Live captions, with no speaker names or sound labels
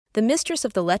The mistress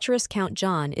of the lecherous Count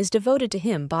John is devoted to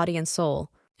him body and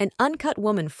soul, an uncut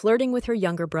woman flirting with her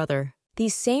younger brother.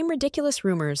 These same ridiculous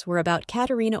rumors were about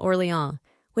Katerina Orleans,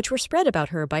 which were spread about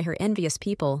her by her envious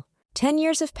people. 10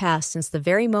 years have passed since the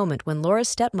very moment when Laura's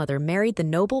stepmother married the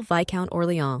noble Viscount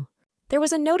Orleans. There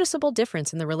was a noticeable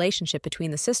difference in the relationship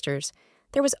between the sisters.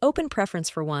 There was open preference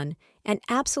for one and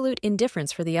absolute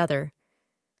indifference for the other.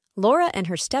 Laura and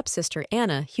her stepsister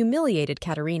Anna humiliated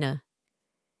Katerina.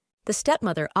 The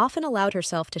stepmother often allowed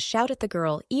herself to shout at the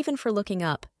girl even for looking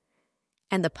up,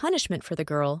 and the punishment for the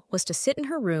girl was to sit in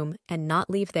her room and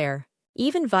not leave there.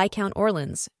 Even Viscount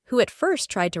Orleans, who at first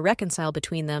tried to reconcile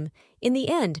between them, in the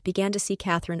end began to see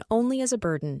Catherine only as a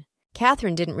burden.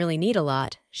 Catherine didn't really need a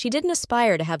lot. She didn't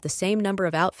aspire to have the same number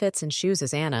of outfits and shoes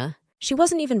as Anna. She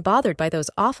wasn't even bothered by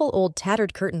those awful old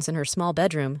tattered curtains in her small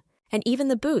bedroom, and even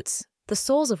the boots, the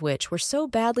soles of which were so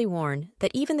badly worn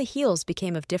that even the heels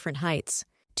became of different heights.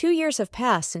 2 years have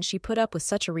passed since she put up with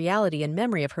such a reality in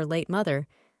memory of her late mother,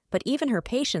 but even her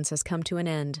patience has come to an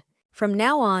end. From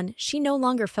now on, she no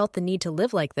longer felt the need to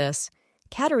live like this.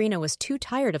 Katerina was too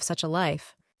tired of such a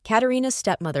life. Katerina's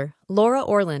stepmother, Laura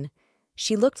Orleans,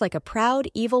 she looked like a proud,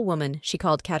 evil woman, she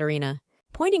called Katerina.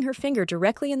 Pointing her finger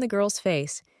directly in the girl's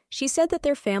face, she said that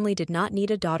their family did not need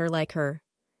a daughter like her.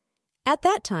 At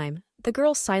that time, the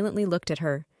girl silently looked at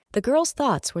her. The girl's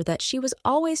thoughts were that she was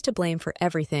always to blame for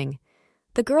everything.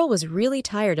 The girl was really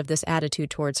tired of this attitude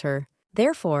towards her.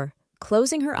 Therefore,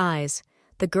 closing her eyes,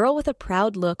 the girl with a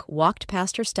proud look walked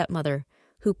past her stepmother,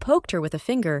 who poked her with a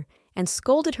finger and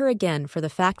scolded her again for the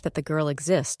fact that the girl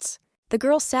exists. The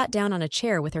girl sat down on a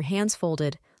chair with her hands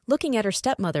folded, looking at her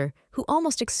stepmother, who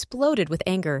almost exploded with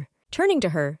anger. Turning to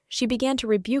her, she began to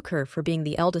rebuke her for being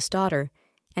the eldest daughter,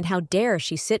 and how dare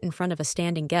she sit in front of a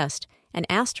standing guest, and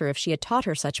asked her if she had taught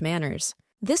her such manners.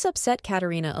 This upset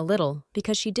Katerina a little,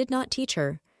 because she did not teach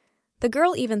her. The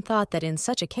girl even thought that in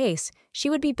such a case,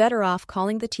 she would be better off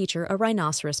calling the teacher a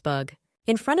rhinoceros bug.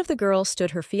 In front of the girl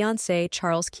stood her fiancé,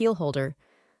 Charles Keelholder.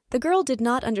 The girl did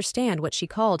not understand what she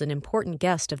called an important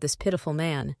guest of this pitiful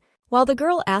man. While the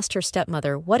girl asked her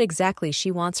stepmother what exactly she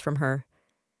wants from her,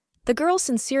 the girl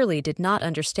sincerely did not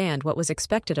understand what was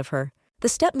expected of her. The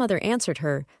stepmother answered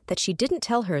her that she didn't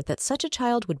tell her that such a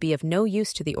child would be of no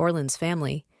use to the Orleans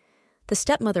family. The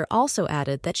stepmother also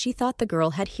added that she thought the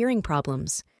girl had hearing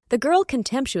problems. The girl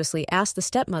contemptuously asked the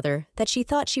stepmother that she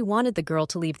thought she wanted the girl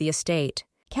to leave the estate.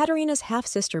 Katerina's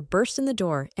half-sister bursts in the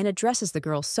door and addresses the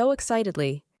girl so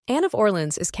excitedly. Anne of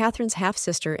Orleans is Catherine's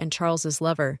half-sister and Charles's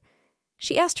lover.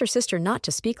 She asked her sister not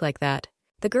to speak like that.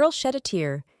 The girl shed a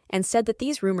tear and said that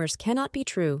these rumors cannot be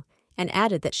true, and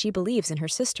added that she believes in her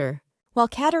sister. While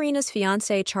Katerina's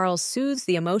fiancé Charles soothes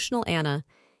the emotional Anna,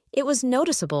 it was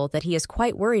noticeable that he is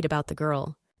quite worried about the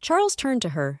girl. Charles turned to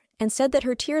her and said that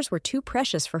her tears were too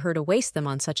precious for her to waste them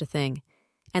on such a thing,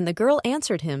 and the girl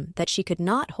answered him that she could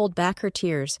not hold back her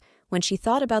tears when she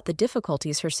thought about the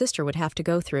difficulties her sister would have to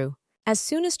go through. As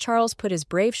soon as Charles put his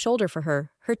brave shoulder for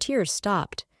her, her tears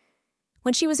stopped.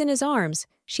 When she was in his arms,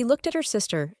 she looked at her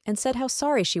sister and said how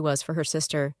sorry she was for her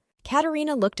sister.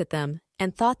 Katerina looked at them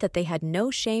and thought that they had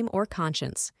no shame or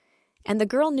conscience, and the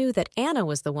girl knew that Anna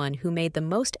was the one who made the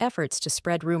most efforts to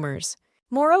spread rumors.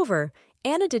 Moreover,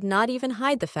 Anna did not even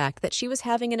hide the fact that she was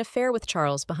having an affair with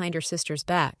Charles behind her sister's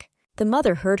back. The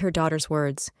mother heard her daughter's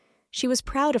words. She was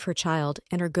proud of her child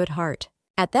and her good heart.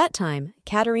 At that time,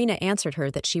 Katerina answered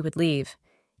her that she would leave.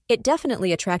 It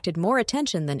definitely attracted more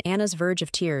attention than Anna's verge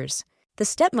of tears. The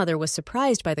stepmother was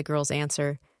surprised by the girl's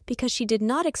answer because she did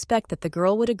not expect that the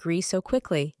girl would agree so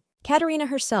quickly. Katerina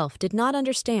herself did not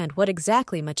understand what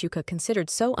exactly Machuca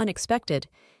considered so unexpected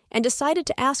and decided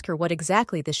to ask her what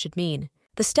exactly this should mean.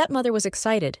 The stepmother was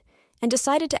excited and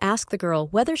decided to ask the girl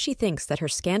whether she thinks that her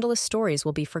scandalous stories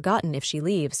will be forgotten if she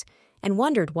leaves, and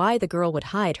wondered why the girl would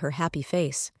hide her happy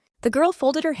face. The girl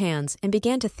folded her hands and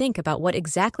began to think about what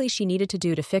exactly she needed to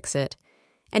do to fix it,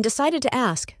 and decided to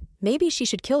ask, maybe she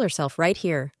should kill herself right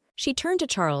here. She turned to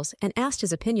Charles and asked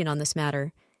his opinion on this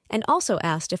matter, and also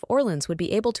asked if Orleans would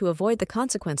be able to avoid the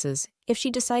consequences if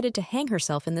she decided to hang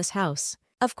herself in this house.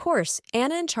 Of course,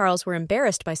 Anna and Charles were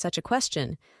embarrassed by such a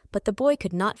question, but the boy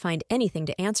could not find anything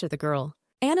to answer the girl.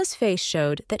 Anna's face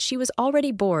showed that she was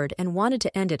already bored and wanted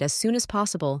to end it as soon as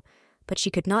possible, but she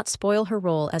could not spoil her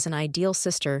role as an ideal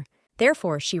sister.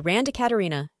 Therefore, she ran to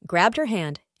Katerina, grabbed her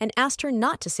hand, and asked her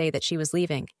not to say that she was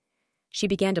leaving. She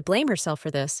began to blame herself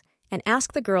for this and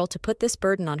asked the girl to put this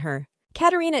burden on her.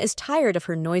 Katerina is tired of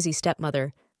her noisy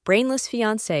stepmother, brainless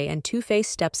fiancé, and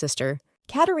two-faced stepsister.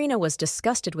 Katerina was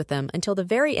disgusted with them until the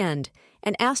very end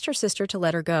and asked her sister to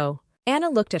let her go. Anna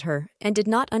looked at her and did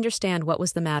not understand what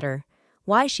was the matter,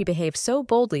 why she behaved so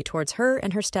boldly towards her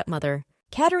and her stepmother.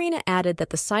 Katerina added that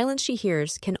the silence she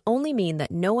hears can only mean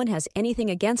that no one has anything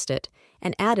against it,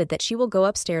 and added that she will go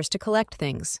upstairs to collect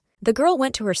things. The girl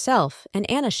went to herself, and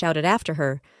Anna shouted after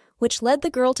her, which led the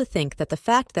girl to think that the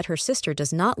fact that her sister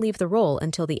does not leave the role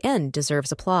until the end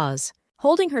deserves applause.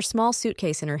 Holding her small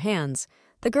suitcase in her hands,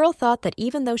 the girl thought that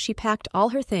even though she packed all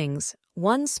her things,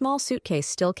 one small suitcase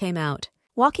still came out.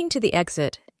 Walking to the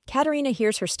exit, Katerina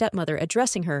hears her stepmother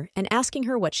addressing her and asking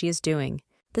her what she is doing.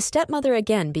 The stepmother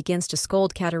again begins to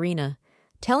scold Katerina,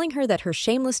 telling her that her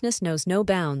shamelessness knows no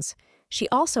bounds. She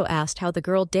also asked how the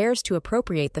girl dares to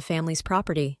appropriate the family's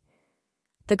property.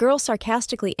 The girl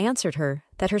sarcastically answered her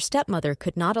that her stepmother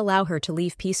could not allow her to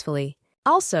leave peacefully.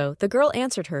 Also, the girl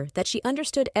answered her that she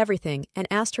understood everything and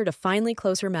asked her to finally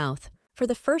close her mouth. For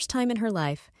the first time in her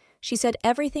life, she said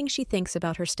everything she thinks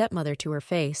about her stepmother to her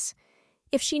face.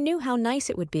 If she knew how nice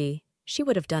it would be, she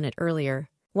would have done it earlier.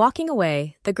 Walking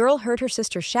away, the girl heard her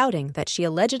sister shouting that she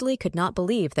allegedly could not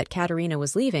believe that Katerina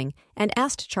was leaving and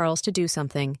asked Charles to do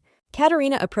something.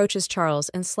 Katerina approaches Charles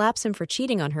and slaps him for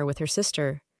cheating on her with her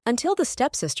sister. Until the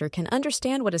stepsister can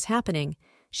understand what is happening,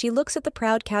 she looks at the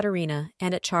proud Katerina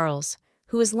and at Charles,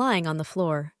 who is lying on the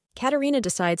floor. Katerina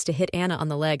decides to hit Anna on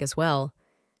the leg as well.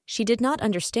 She did not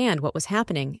understand what was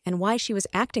happening and why she was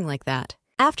acting like that.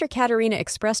 After Katerina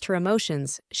expressed her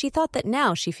emotions, she thought that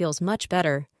now she feels much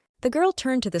better. The girl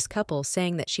turned to this couple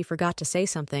saying that she forgot to say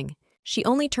something. She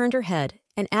only turned her head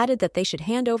and added that they should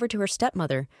hand over to her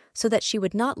stepmother so that she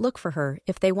would not look for her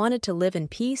if they wanted to live in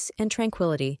peace and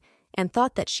tranquility, and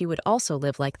thought that she would also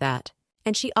live like that.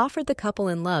 And she offered the couple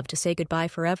in love to say goodbye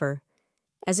forever,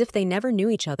 as if they never knew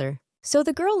each other. So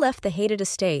the girl left the hated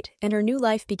estate and her new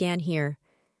life began here.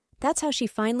 That's how she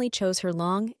finally chose her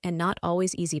long and not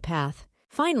always easy path.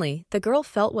 Finally, the girl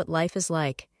felt what life is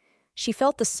like. She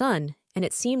felt the sun, and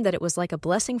it seemed that it was like a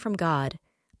blessing from God,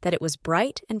 that it was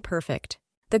bright and perfect.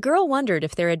 The girl wondered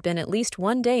if there had been at least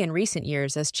one day in recent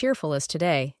years as cheerful as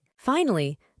today.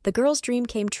 Finally, the girl's dream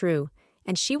came true,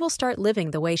 and she will start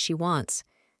living the way she wants.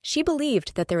 She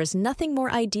believed that there is nothing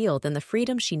more ideal than the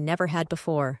freedom she never had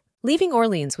before. Leaving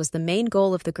Orleans was the main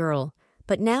goal of the girl,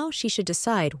 but now she should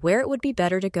decide where it would be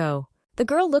better to go. The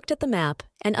girl looked at the map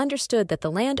and understood that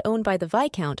the land owned by the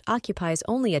Viscount occupies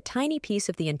only a tiny piece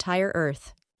of the entire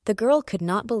earth. The girl could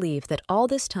not believe that all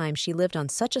this time she lived on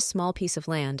such a small piece of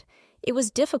land. It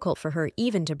was difficult for her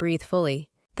even to breathe fully.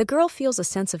 The girl feels a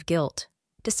sense of guilt,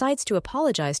 decides to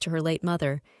apologize to her late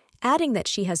mother, adding that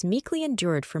she has meekly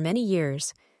endured for many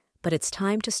years, but it's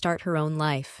time to start her own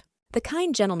life. The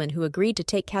kind gentleman who agreed to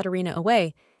take Katerina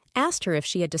away asked her if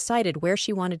she had decided where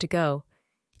she wanted to go,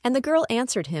 and the girl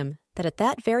answered him that at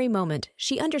that very moment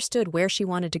she understood where she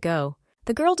wanted to go.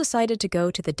 The girl decided to go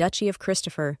to the Duchy of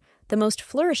Christopher, the most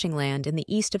flourishing land in the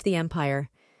east of the empire.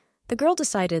 The girl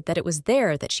decided that it was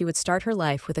there that she would start her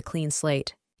life with a clean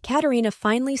slate. Katerina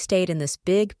finally stayed in this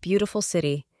big, beautiful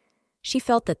city. She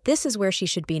felt that this is where she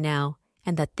should be now,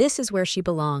 and that this is where she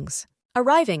belongs.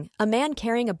 Arriving, a man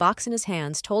carrying a box in his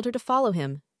hands told her to follow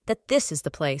him, that this is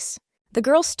the place. The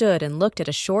girl stood and looked at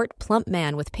a short, plump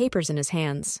man with papers in his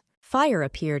hands. Fire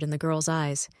appeared in the girl's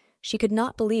eyes. She could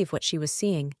not believe what she was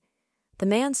seeing. The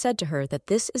man said to her that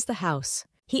this is the house.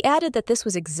 He added that this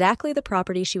was exactly the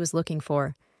property she was looking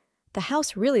for. The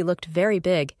house really looked very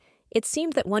big. It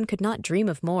seemed that one could not dream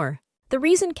of more. The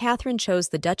reason Catherine chose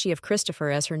the Duchy of Christopher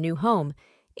as her new home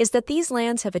is that these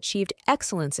lands have achieved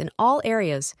excellence in all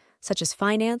areas, such as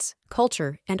finance,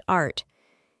 culture, and art.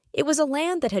 It was a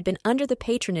land that had been under the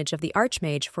patronage of the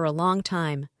Archmage for a long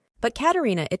time. But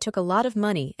Katerina, it took a lot of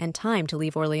money and time to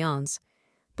leave Orleans.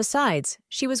 Besides,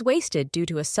 she was wasted due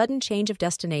to a sudden change of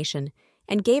destination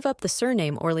and gave up the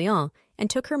surname Orleans and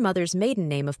took her mother's maiden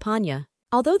name of Panya.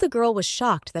 Although the girl was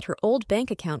shocked that her old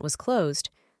bank account was closed,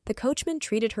 the coachman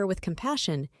treated her with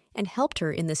compassion and helped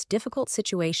her in this difficult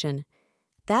situation.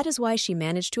 That is why she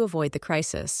managed to avoid the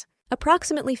crisis.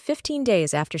 Approximately 15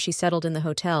 days after she settled in the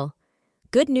hotel,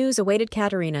 good news awaited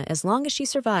Katerina as long as she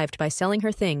survived by selling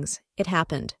her things. It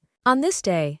happened. On this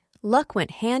day, luck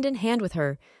went hand in hand with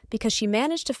her because she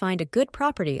managed to find a good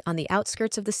property on the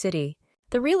outskirts of the city.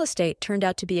 The real estate turned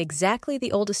out to be exactly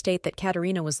the old estate that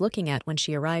Katerina was looking at when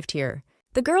she arrived here.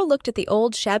 The girl looked at the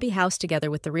old, shabby house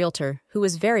together with the realtor, who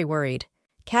was very worried.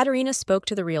 Katerina spoke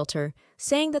to the realtor,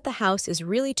 saying that the house is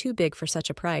really too big for such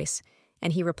a price,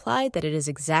 and he replied that it is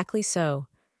exactly so.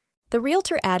 The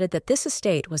realtor added that this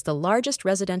estate was the largest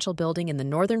residential building in the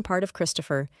northern part of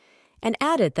Christopher, and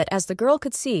added that as the girl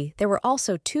could see, there were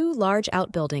also 2 large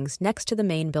outbuildings next to the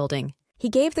main building. He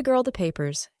gave the girl the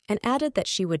papers, and added that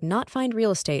she would not find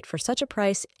real estate for such a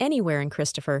price anywhere in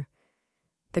Christopher.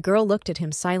 The girl looked at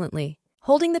him silently.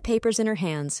 Holding the papers in her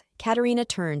hands, Katerina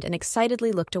turned and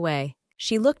excitedly looked away.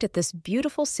 She looked at this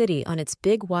beautiful city on its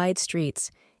big, wide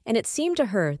streets, and it seemed to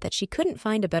her that she couldn't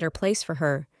find a better place for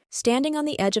her. Standing on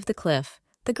the edge of the cliff,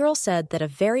 the girl said that a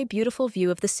very beautiful view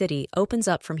of the city opens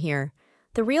up from here.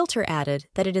 The realtor added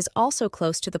that it is also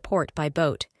close to the port by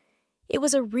boat. It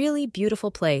was a really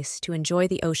beautiful place to enjoy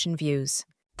the ocean views.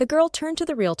 The girl turned to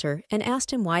the realtor and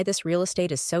asked him why this real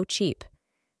estate is so cheap.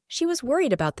 She was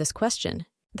worried about this question.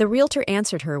 The realtor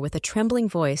answered her with a trembling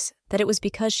voice that it was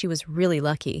because she was really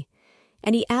lucky.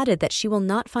 And he added that she will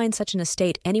not find such an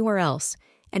estate anywhere else,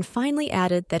 and finally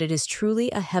added that it is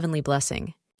truly a heavenly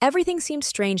blessing. Everything seemed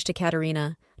strange to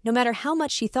Katerina, no matter how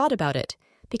much she thought about it,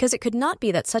 because it could not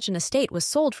be that such an estate was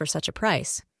sold for such a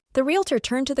price. The realtor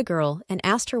turned to the girl and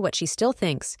asked her what she still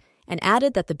thinks, and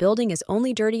added that the building is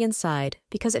only dirty inside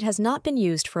because it has not been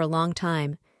used for a long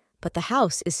time, but the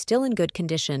house is still in good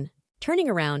condition. Turning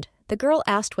around, the girl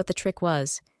asked what the trick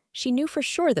was. She knew for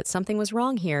sure that something was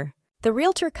wrong here. The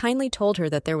realtor kindly told her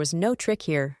that there was no trick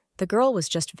here. The girl was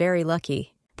just very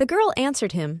lucky. The girl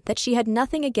answered him that she had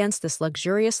nothing against this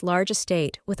luxurious large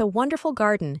estate with a wonderful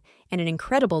garden and an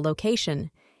incredible location,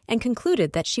 and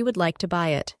concluded that she would like to buy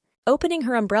it. Opening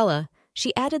her umbrella,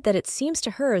 she added that it seems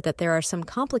to her that there are some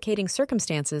complicating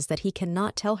circumstances that he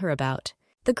cannot tell her about.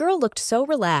 The girl looked so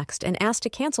relaxed and asked to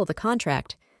cancel the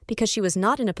contract because she was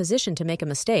not in a position to make a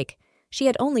mistake. She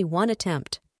had only one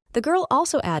attempt. The girl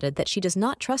also added that she does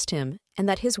not trust him and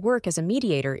that his work as a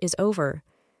mediator is over.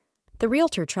 The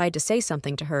realtor tried to say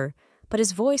something to her, but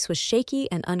his voice was shaky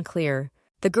and unclear.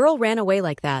 The girl ran away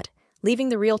like that, leaving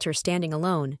the realtor standing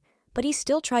alone, but he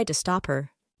still tried to stop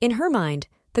her. In her mind,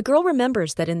 the girl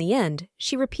remembers that in the end,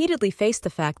 she repeatedly faced the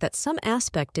fact that some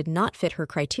aspect did not fit her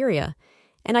criteria,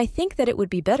 and I think that it would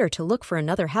be better to look for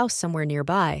another house somewhere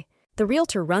nearby. The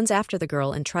realtor runs after the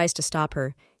girl and tries to stop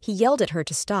her. He yelled at her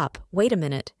to stop. Wait a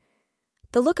minute.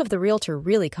 The look of the realtor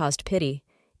really caused pity.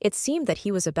 It seemed that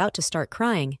he was about to start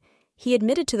crying. He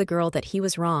admitted to the girl that he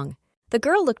was wrong. The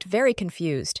girl looked very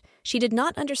confused. She did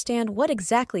not understand what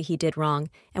exactly he did wrong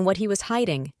and what he was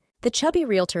hiding. The chubby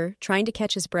realtor, trying to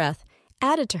catch his breath,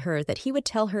 added to her that he would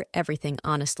tell her everything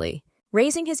honestly.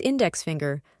 Raising his index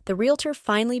finger, the realtor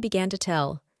finally began to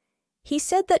tell. He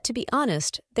said that, to be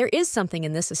honest, there is something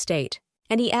in this estate,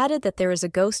 and he added that there is a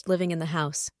ghost living in the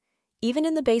house. Even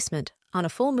in the basement, on a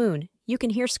full moon, you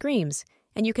can hear screams,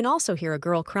 and you can also hear a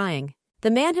girl crying. The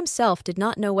man himself did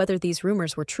not know whether these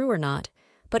rumors were true or not,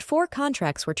 but 4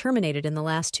 contracts were terminated in the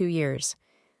last 2 years.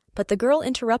 But the girl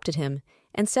interrupted him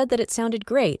and said that it sounded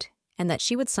great and that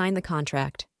she would sign the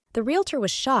contract. The realtor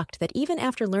was shocked that even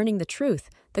after learning the truth,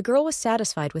 the girl was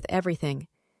satisfied with everything.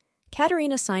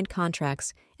 Katerina signed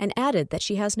contracts and added that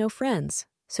she has no friends,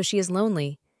 so she is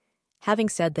lonely, having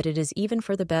said that it is even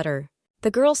for the better.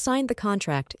 The girl signed the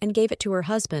contract and gave it to her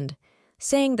husband,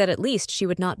 saying that at least she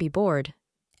would not be bored.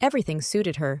 Everything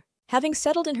suited her. Having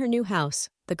settled in her new house,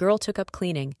 the girl took up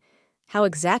cleaning. How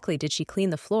exactly did she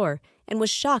clean the floor, and was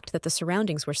shocked that the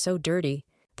surroundings were so dirty.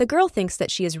 The girl thinks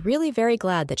that she is really very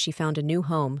glad that she found a new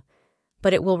home,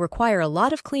 but it will require a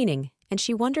lot of cleaning, and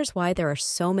she wonders why there are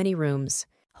so many rooms.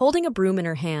 Holding a broom in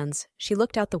her hands, she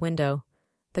looked out the window.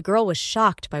 The girl was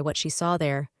shocked by what she saw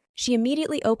there. She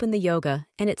immediately opened the yoga,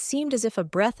 and it seemed as if a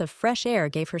breath of fresh air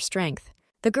gave her strength.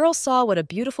 The girl saw what a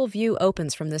beautiful view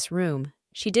opens from this room.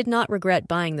 She did not regret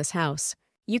buying this house.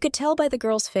 You could tell by the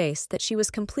girl's face that she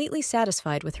was completely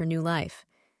satisfied with her new life.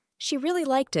 She really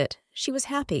liked it. She was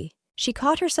happy. She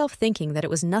caught herself thinking that it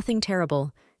was nothing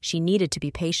terrible. She needed to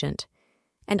be patient.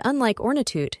 And unlike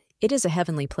Ornatute, it is a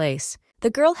heavenly place. The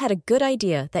girl had a good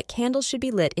idea that candles should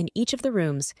be lit in each of the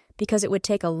rooms because it would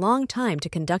take a long time to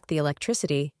conduct the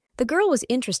electricity. The girl was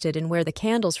interested in where the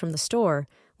candles from the store,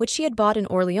 which she had bought in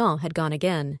Orléans, had gone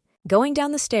again. Going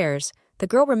down the stairs, the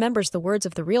girl remembers the words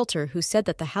of the realtor who said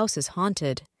that the house is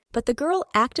haunted. But the girl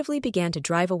actively began to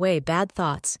drive away bad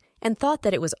thoughts and thought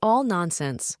that it was all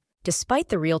nonsense. Despite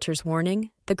the realtor's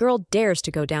warning, the girl dares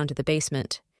to go down to the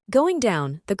basement. Going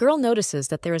down, the girl notices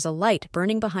that there is a light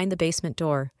burning behind the basement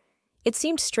door. It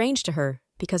seemed strange to her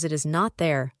because it is not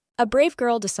there. A brave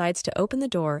girl decides to open the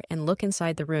door and look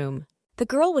inside the room. The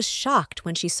girl was shocked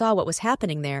when she saw what was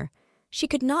happening there. She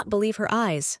could not believe her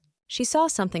eyes. She saw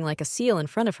something like a seal in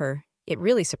front of her. It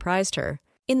really surprised her.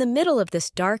 In the middle of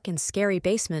this dark and scary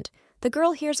basement, the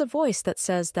girl hears a voice that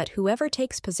says that whoever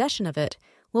takes possession of it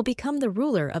will become the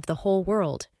ruler of the whole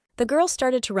world. The girl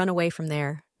started to run away from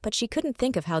there, but she couldn't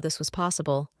think of how this was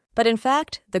possible. But in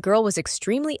fact, the girl was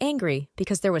extremely angry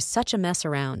because there was such a mess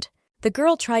around. The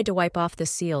girl tried to wipe off the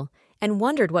seal and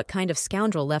wondered what kind of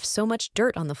scoundrel left so much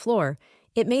dirt on the floor.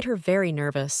 It made her very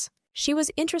nervous. She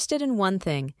was interested in one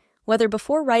thing, whether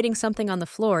before writing something on the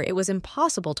floor it was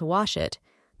impossible to wash it.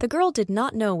 The girl did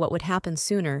not know what would happen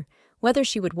sooner, whether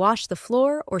she would wash the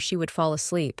floor or she would fall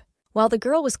asleep. While the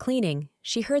girl was cleaning,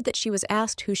 she heard that she was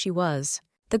asked who she was.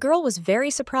 The girl was very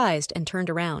surprised and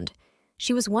turned around.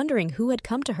 She was wondering who had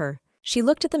come to her. She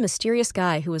looked at the mysterious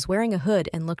guy who was wearing a hood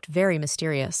and looked very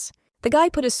mysterious. The guy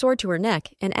put his sword to her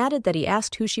neck and added that he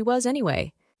asked who she was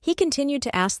anyway. He continued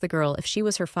to ask the girl if she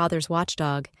was her father's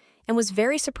watchdog, and was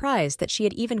very surprised that she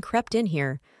had even crept in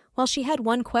here, while she had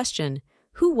one question: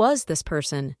 who was this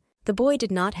person? The boy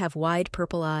did not have wide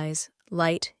purple eyes,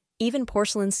 light, even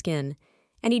porcelain skin,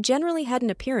 and he generally had an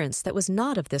appearance that was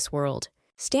not of this world.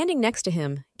 Standing next to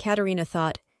him, Katerina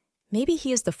thought, maybe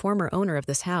he is the former owner of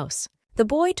this house. The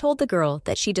boy told the girl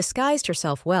that she disguised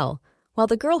herself well, while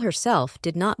the girl herself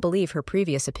did not believe her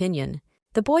previous opinion.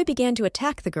 The boy began to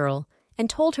attack the girl and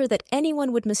told her that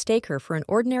anyone would mistake her for an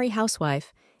ordinary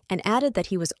housewife, and added that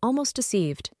he was almost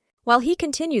deceived. While he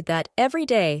continued that every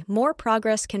day more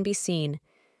progress can be seen,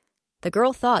 the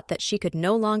girl thought that she could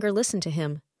no longer listen to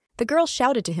him. The girl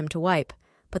shouted to him to wipe,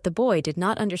 but the boy did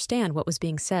not understand what was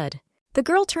being said. The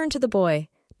girl turned to the boy,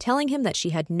 telling him that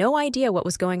she had no idea what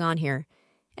was going on here,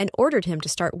 and ordered him to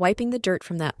start wiping the dirt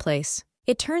from that place.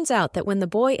 It turns out that when the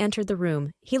boy entered the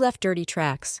room, he left dirty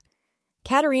tracks.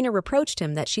 Katerina reproached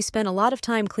him that she spent a lot of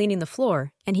time cleaning the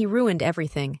floor, and he ruined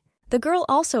everything. The girl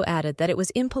also added that it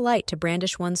was impolite to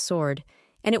brandish one's sword,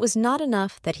 and it was not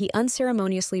enough that he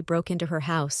unceremoniously broke into her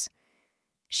house.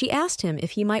 She asked him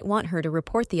if he might want her to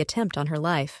report the attempt on her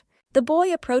life. The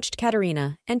boy approached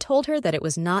Katerina and told her that it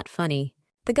was not funny.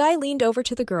 The guy leaned over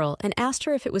to the girl and asked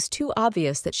her if it was too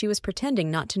obvious that she was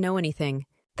pretending not to know anything.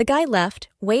 The guy left,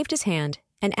 waved his hand,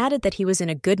 and added that he was in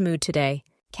a good mood today.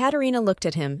 Katerina looked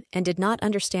at him and did not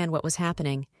understand what was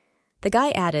happening. The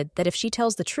guy added that if she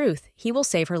tells the truth, he will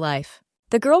save her life.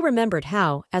 The girl remembered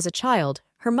how, as a child,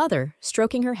 her mother,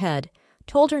 stroking her head,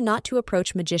 told her not to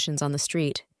approach magicians on the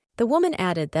street. The woman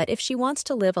added that if she wants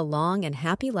to live a long and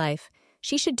happy life,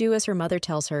 she should do as her mother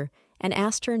tells her, and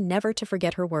asked her never to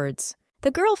forget her words.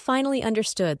 The girl finally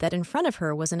understood that in front of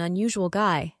her was an unusual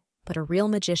guy, but a real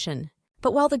magician.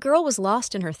 But while the girl was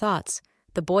lost in her thoughts,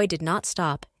 the boy did not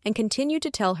stop and continued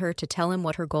to tell her to tell him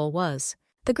what her goal was.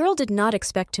 The girl did not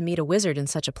expect to meet a wizard in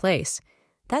such a place.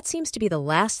 That seems to be the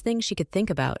last thing she could think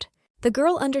about. The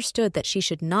girl understood that she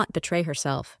should not betray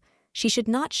herself. She should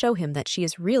not show him that she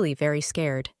is really very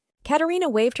scared. Katerina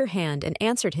waved her hand and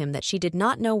answered him that she did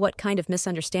not know what kind of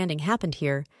misunderstanding happened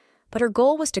here, but her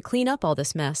goal was to clean up all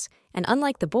this mess, and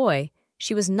unlike the boy,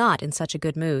 she was not in such a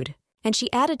good mood. And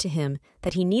she added to him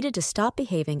that he needed to stop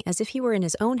behaving as if he were in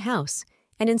his own house,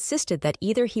 and insisted that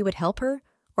either he would help her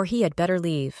or he had better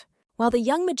leave. While the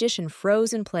young magician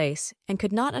froze in place and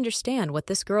could not understand what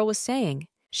this girl was saying,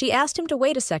 she asked him to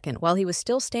wait a second while he was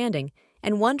still standing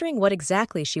and wondering what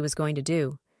exactly she was going to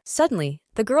do. Suddenly,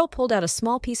 the girl pulled out a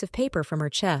small piece of paper from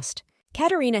her chest.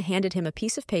 Katerina handed him a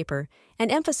piece of paper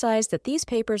and emphasized that these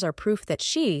papers are proof that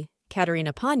she,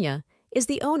 Katerina Panya, is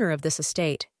the owner of this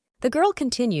estate. The girl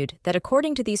continued that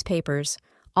according to these papers,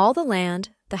 all the land,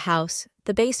 the house,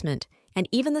 the basement, and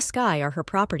even the sky are her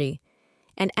property,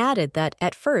 and added that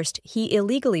at first he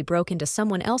illegally broke into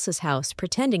someone else's house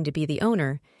pretending to be the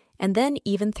owner, and then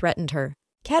even threatened her.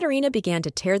 Katerina began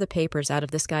to tear the papers out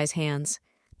of this guy's hands,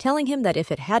 telling him that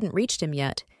if it hadn't reached him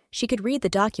yet, she could read the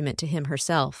document to him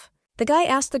herself. The guy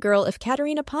asked the girl if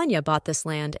Katerina Panya bought this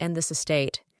land and this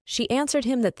estate. She answered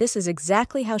him that this is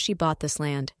exactly how she bought this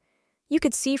land. You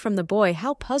could see from the boy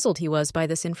how puzzled he was by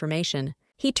this information.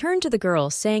 He turned to the girl,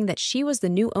 saying that she was the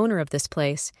new owner of this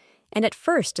place, and at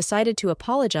first decided to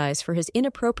apologize for his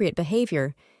inappropriate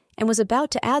behavior, and was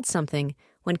about to add something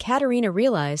when Katerina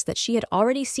realized that she had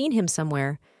already seen him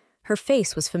somewhere. Her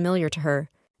face was familiar to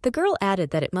her. The girl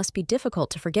added that it must be difficult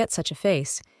to forget such a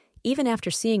face, even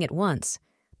after seeing it once,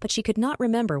 but she could not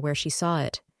remember where she saw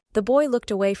it. The boy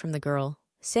looked away from the girl,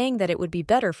 saying that it would be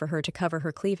better for her to cover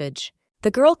her cleavage.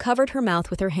 The girl covered her mouth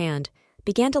with her hand,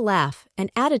 began to laugh,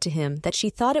 and added to him that she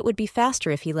thought it would be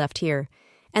faster if he left here,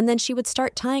 and then she would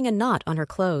start tying a knot on her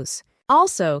clothes.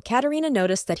 Also, Katerina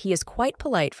noticed that he is quite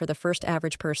polite for the first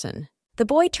average person. The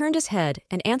boy turned his head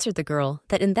and answered the girl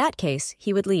that in that case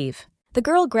he would leave. The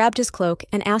girl grabbed his cloak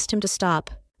and asked him to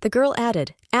stop. The girl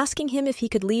added, asking him if he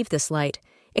could leave this light,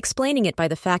 explaining it by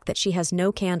the fact that she has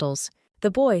no candles.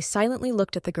 The boy silently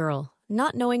looked at the girl,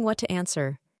 not knowing what to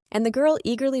answer, and the girl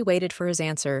eagerly waited for his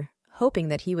answer, hoping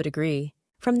that he would agree.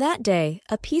 From that day,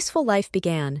 a peaceful life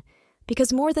began,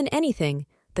 because more than anything,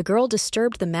 the girl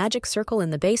disturbed the magic circle in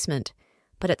the basement,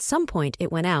 but at some point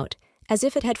it went out, as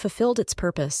if it had fulfilled its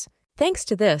purpose. Thanks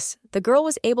to this, the girl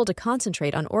was able to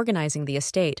concentrate on organizing the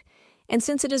estate, and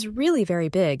since it is really very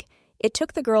big, it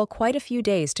took the girl quite a few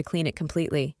days to clean it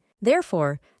completely.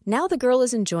 Therefore, now the girl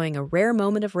is enjoying a rare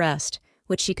moment of rest,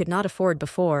 which she could not afford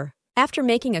before. After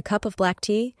making a cup of black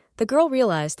tea, the girl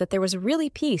realized that there was really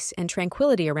peace and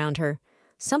tranquility around her,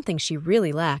 something she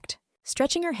really lacked.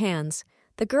 Stretching her hands,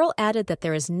 the girl added that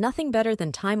there is nothing better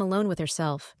than time alone with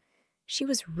herself. She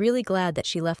was really glad that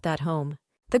she left that home.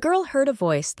 The girl heard a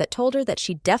voice that told her that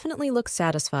she definitely looked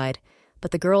satisfied,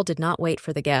 but the girl did not wait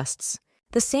for the guests.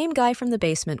 The same guy from the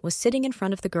basement was sitting in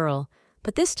front of the girl,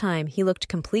 but this time he looked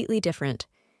completely different.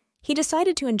 He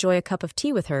decided to enjoy a cup of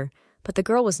tea with her, but the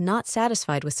girl was not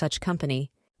satisfied with such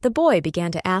company. The boy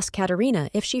began to ask Katerina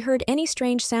if she heard any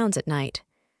strange sounds at night.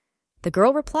 The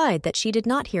girl replied that she did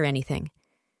not hear anything.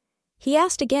 He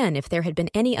asked again if there had been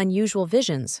any unusual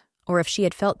visions, or if she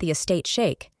had felt the estate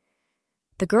shake.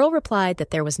 The girl replied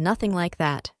that there was nothing like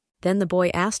that. Then the boy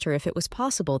asked her if it was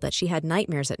possible that she had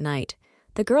nightmares at night.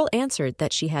 The girl answered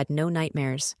that she had no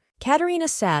nightmares. Katerina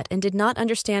sat and did not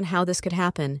understand how this could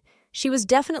happen. She was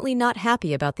definitely not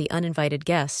happy about the uninvited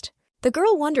guest. The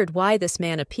girl wondered why this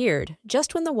man appeared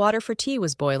just when the water for tea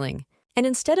was boiling, and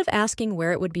instead of asking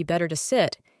where it would be better to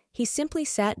sit, he simply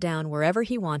sat down wherever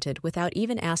he wanted without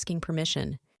even asking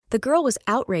permission. The girl was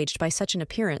outraged by such an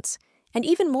appearance, and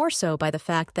even more so by the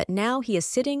fact that now he is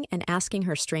sitting and asking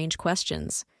her strange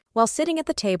questions. While sitting at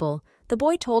the table, the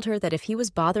boy told her that if he was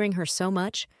bothering her so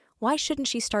much, why shouldn't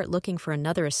she start looking for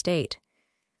another estate?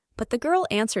 But the girl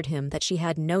answered him that she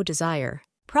had no desire.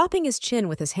 Propping his chin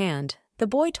with his hand, the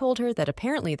boy told her that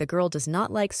apparently the girl does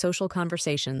not like social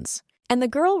conversations. And the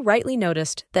girl rightly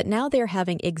noticed that now they are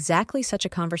having exactly such a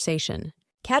conversation.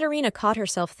 Katerina caught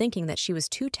herself thinking that she was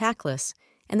too tactless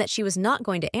and that she was not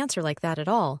going to answer like that at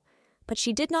all, but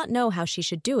she did not know how she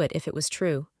should do it if it was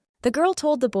true. The girl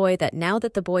told the boy that now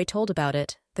that the boy told about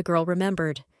it, the girl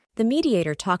remembered. The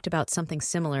mediator talked about something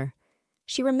similar.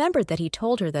 She remembered that he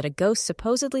told her that a ghost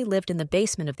supposedly lived in the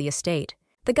basement of the estate.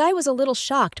 The guy was a little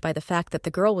shocked by the fact that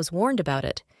the girl was warned about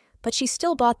it, but she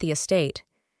still bought the estate.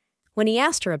 When he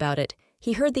asked her about it,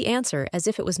 he heard the answer as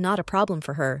if it was not a problem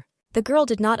for her. The girl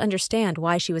did not understand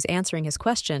why she was answering his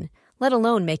question, let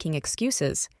alone making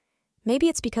excuses. Maybe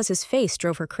it's because his face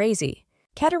drove her crazy.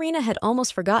 Katerina had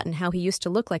almost forgotten how he used to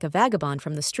look like a vagabond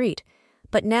from the street,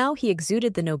 but now he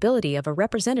exuded the nobility of a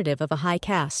representative of a high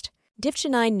caste.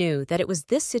 Divjanine knew that it was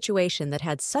this situation that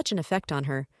had such an effect on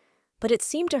her, but it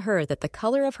seemed to her that the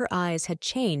color of her eyes had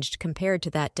changed compared to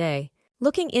that day.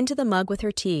 Looking into the mug with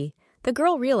her tea, the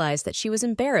girl realized that she was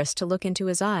embarrassed to look into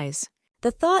his eyes. The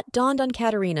thought dawned on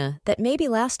Katerina that maybe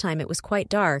last time it was quite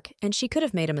dark and she could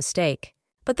have made a mistake.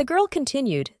 But the girl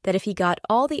continued that if he got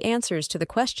all the answers to the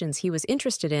questions he was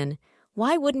interested in,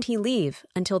 why wouldn't he leave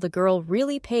until the girl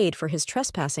really paid for his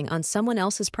trespassing on someone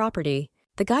else's property?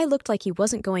 The guy looked like he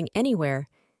wasn't going anywhere,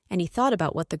 and he thought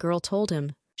about what the girl told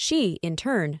him. She, in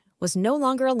turn, was no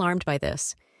longer alarmed by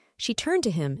this. She turned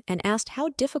to him and asked how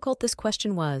difficult this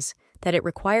question was, that it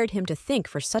required him to think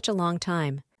for such a long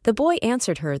time. The boy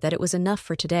answered her that it was enough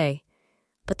for today,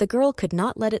 but the girl could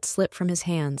not let it slip from his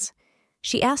hands.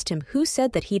 She asked him who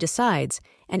said that he decides,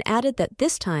 and added that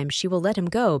this time she will let him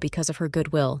go because of her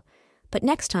goodwill, but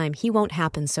next time he won't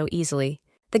happen so easily.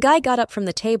 The guy got up from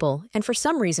the table and for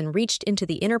some reason reached into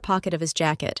the inner pocket of his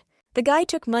jacket. The guy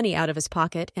took money out of his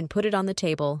pocket and put it on the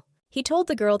table. He told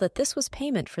the girl that this was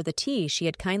payment for the tea she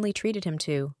had kindly treated him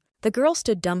to. The girl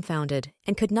stood dumbfounded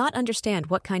and could not understand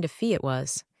what kind of fee it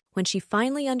was. When she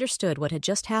finally understood what had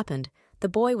just happened, the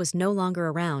boy was no longer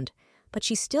around, but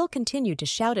she still continued to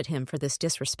shout at him for this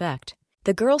disrespect.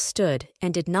 The girl stood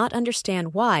and did not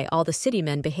understand why all the city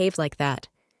men behaved like that.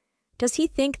 Does he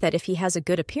think that if he has a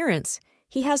good appearance,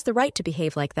 he has the right to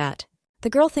behave like that? The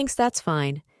girl thinks that's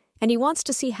fine, and he wants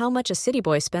to see how much a city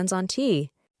boy spends on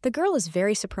tea. The girl is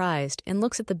very surprised and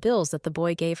looks at the bills that the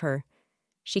boy gave her.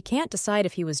 She can't decide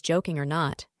if he was joking or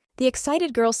not. The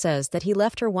excited girl says that he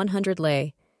left her 100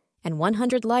 lei, and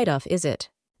 100 light-off is it.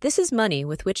 This is money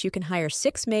with which you can hire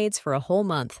 6 maids for a whole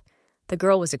month. The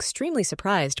girl was extremely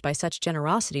surprised by such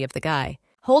generosity of the guy.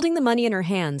 Holding the money in her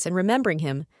hands and remembering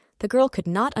him, the girl could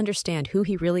not understand who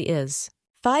he really is.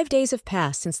 5 days have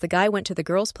passed since the guy went to the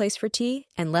girl's place for tea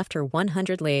and left her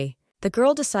 100 lei. The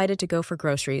girl decided to go for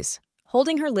groceries.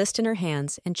 Holding her list in her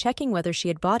hands and checking whether she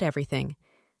had bought everything.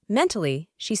 Mentally,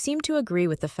 she seemed to agree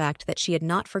with the fact that she had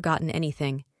not forgotten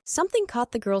anything. Something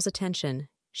caught the girl's attention.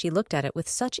 She looked at it with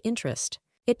such interest.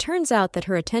 It turns out that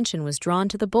her attention was drawn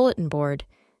to the bulletin board,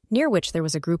 near which there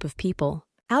was a group of people.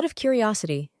 Out of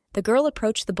curiosity, the girl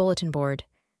approached the bulletin board,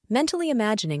 mentally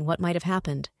imagining what might have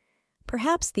happened.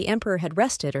 Perhaps the emperor had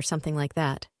rested or something like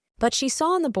that. But she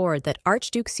saw on the board that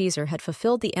Archduke Caesar had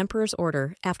fulfilled the emperor's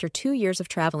order after 2 years of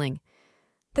traveling.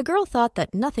 The girl thought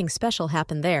that nothing special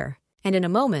happened there. And in a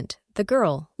moment, the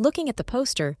girl, looking at the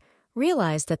poster,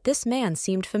 realized that this man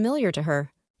seemed familiar to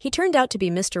her. He turned out to be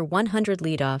Mr. 100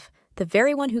 Leadoff, the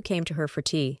very one who came to her for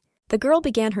tea. The girl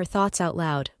began her thoughts out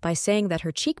loud by saying that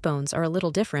her cheekbones are a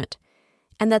little different,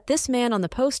 and that this man on the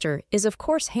poster is of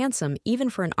course handsome even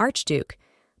for an archduke,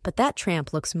 but that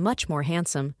tramp looks much more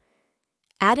handsome.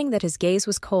 Adding that his gaze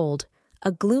was cold,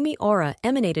 a gloomy aura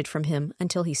emanated from him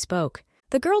until he spoke.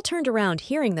 The girl turned around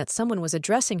hearing that someone was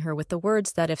addressing her with the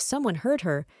words that if someone heard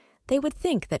her, they would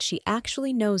think that she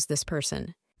actually knows this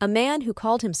person. A man who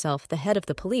called himself the head of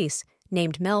the police,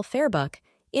 named Mel Fairbuck,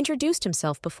 introduced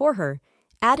himself before her,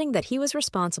 adding that he was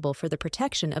responsible for the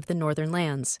protection of the northern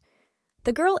lands.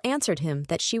 The girl answered him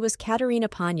that she was Katerina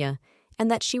Panya,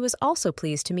 and that she was also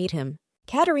pleased to meet him.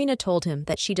 Katerina told him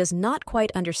that she does not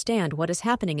quite understand what is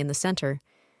happening in the center.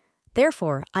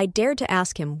 Therefore, I dared to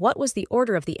ask him what was the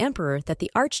order of the emperor that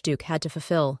the archduke had to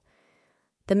fulfill.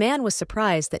 The man was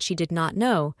surprised that she did not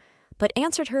know, but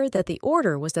answered her that the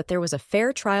order was that there was a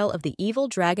fair trial of the evil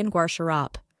dragon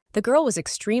Guarsharap. The girl was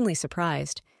extremely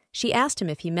surprised. She asked him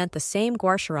if he meant the same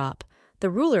Guarsharap, the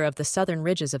ruler of the southern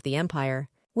ridges of the empire,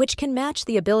 which can match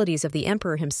the abilities of the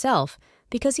emperor himself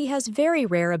because he has very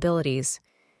rare abilities.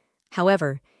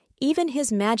 However, even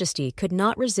His Majesty could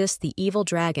not resist the evil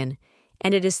dragon,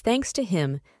 and it is thanks to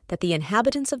him that the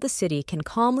inhabitants of the city can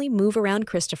calmly move around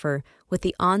Christopher with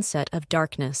the onset of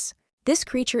darkness. This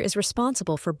creature is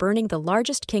responsible for burning the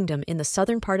largest kingdom in the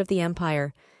southern part of the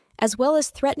empire, as well as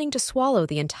threatening to swallow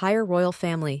the entire royal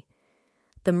family.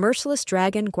 The merciless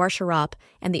dragon Guarsharap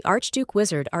and the Archduke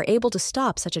Wizard are able to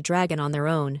stop such a dragon on their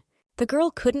own. The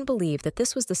girl couldn't believe that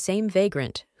this was the same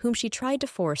vagrant whom she tried to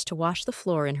force to wash the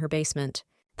floor in her basement.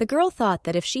 The girl thought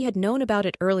that if she had known about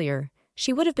it earlier,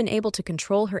 she would have been able to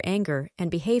control her anger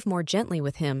and behave more gently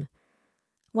with him.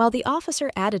 While the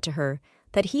officer added to her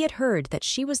that he had heard that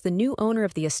she was the new owner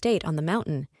of the estate on the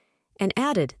mountain, and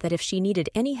added that if she needed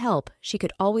any help, she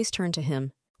could always turn to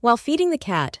him. While feeding the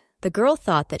cat, the girl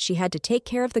thought that she had to take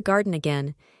care of the garden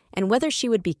again, and whether she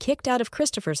would be kicked out of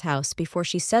Christopher's house before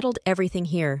she settled everything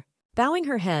here. Bowing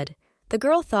her head, the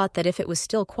girl thought that if it was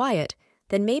still quiet,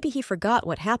 then maybe he forgot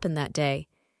what happened that day.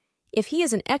 If he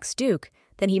is an ex-duke,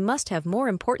 then he must have more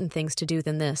important things to do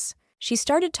than this. She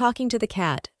started talking to the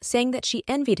cat, saying that she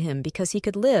envied him because he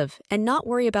could live and not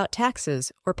worry about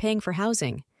taxes or paying for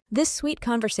housing. This sweet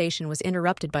conversation was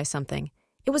interrupted by something.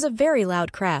 It was a very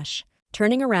loud crash.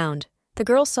 Turning around, the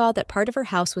girl saw that part of her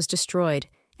house was destroyed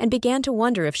and began to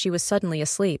wonder if she was suddenly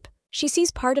asleep. She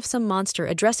sees part of some monster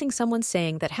addressing someone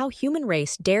saying that how human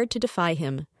race dared to defy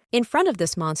him. In front of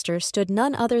this monster stood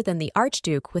none other than the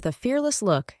Archduke with a fearless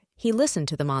look. He listened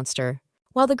to the monster.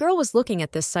 While the girl was looking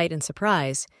at this sight in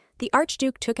surprise, the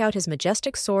Archduke took out his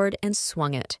majestic sword and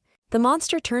swung it. The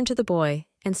monster turned to the boy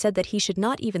and said that he should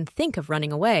not even think of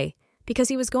running away because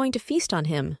he was going to feast on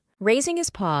him. Raising his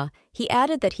paw, he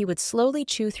added that he would slowly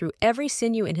chew through every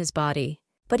sinew in his body.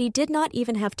 But he did not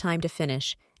even have time to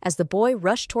finish, as the boy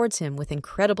rushed towards him with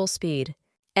incredible speed.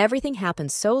 Everything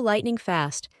happened so lightning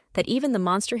fast that even the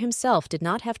monster himself did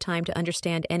not have time to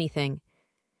understand anything.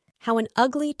 How an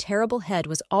ugly, terrible head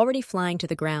was already flying to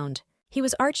the ground. He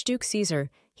was Archduke Caesar.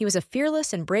 He was a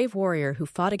fearless and brave warrior who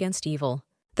fought against evil.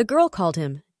 The girl called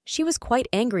him. She was quite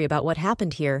angry about what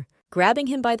happened here. Grabbing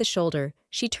him by the shoulder,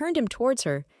 she turned him towards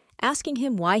her, asking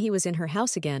him why he was in her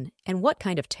house again and what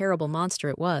kind of terrible monster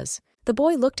it was. The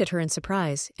boy looked at her in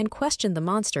surprise and questioned the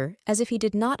monster as if he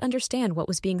did not understand what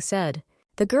was being said.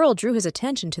 The girl drew his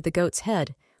attention to the goat's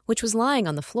head, which was lying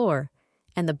on the floor,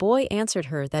 and the boy answered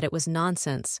her that it was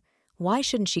nonsense. Why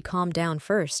shouldn't she calm down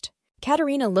first?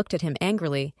 Katerina looked at him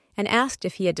angrily and asked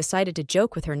if he had decided to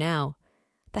joke with her now.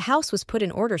 The house was put in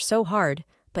order so hard,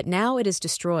 but now it is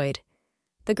destroyed.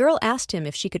 The girl asked him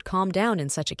if she could calm down in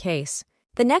such a case.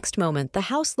 The next moment, the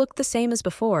house looked the same as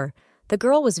before. The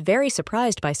girl was very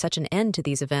surprised by such an end to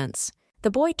these events. The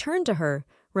boy turned to her,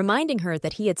 reminding her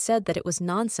that he had said that it was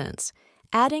nonsense,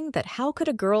 adding that how could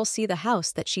a girl see the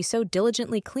house that she so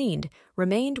diligently cleaned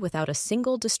remained without a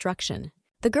single destruction.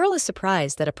 The girl is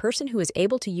surprised that a person who is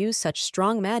able to use such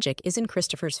strong magic is in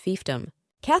Christopher's fiefdom.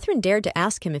 Catherine dared to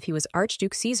ask him if he was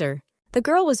Archduke Caesar. The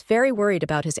girl was very worried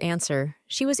about his answer.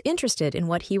 She was interested in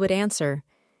what he would answer.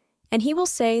 And he will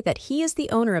say that he is the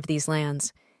owner of these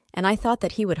lands, and I thought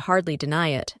that he would hardly deny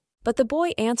it. But the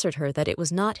boy answered her that it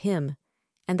was not him,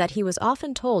 and that he was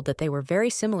often told that they were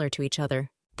very similar to each other.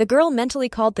 The girl mentally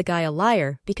called the guy a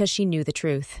liar because she knew the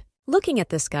truth. Looking at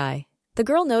this guy, the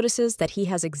girl notices that he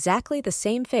has exactly the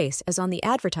same face as on the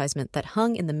advertisement that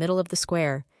hung in the middle of the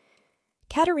square.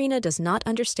 Katerina does not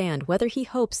understand whether he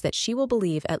hopes that she will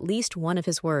believe at least one of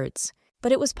his words.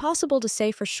 but it was possible to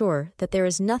say for sure that there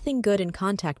is nothing good in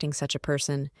contacting such a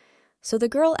person, so the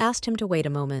girl asked him to wait a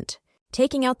moment.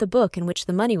 Taking out the book in which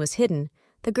the money was hidden,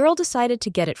 the girl decided to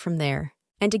get it from there,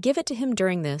 and to give it to him.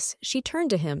 During this, she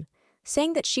turned to him,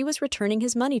 saying that she was returning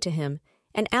his money to him,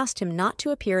 and asked him not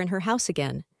to appear in her house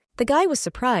again. The guy was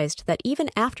surprised that even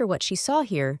after what she saw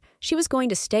here, she was going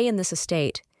to stay in this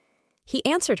estate. He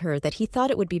answered her that he thought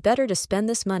it would be better to spend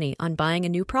this money on buying a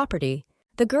new property.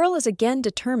 The girl is again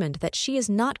determined that she is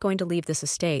not going to leave this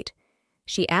estate.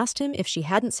 She asked him if she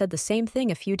hadn't said the same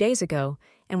thing a few days ago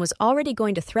and was already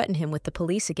going to threaten him with the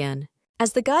police again.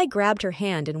 As the guy grabbed her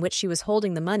hand in which she was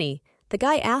holding the money, the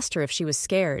guy asked her if she was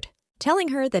scared, telling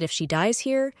her that if she dies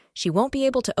here, she won't be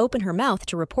able to open her mouth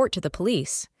to report to the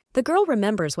police. The girl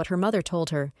remembers what her mother told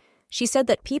her. She said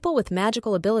that people with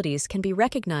magical abilities can be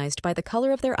recognized by the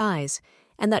color of their eyes,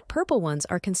 and that purple ones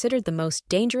are considered the most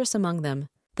dangerous among them.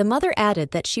 The mother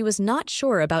added that she was not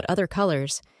sure about other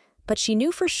colors, but she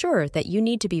knew for sure that you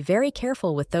need to be very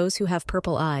careful with those who have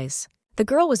purple eyes. The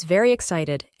girl was very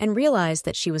excited and realized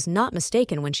that she was not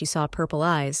mistaken when she saw purple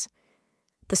eyes.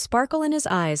 The sparkle in his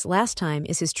eyes last time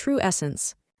is his true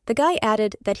essence. The guy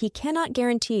added that he cannot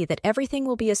guarantee that everything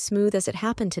will be as smooth as it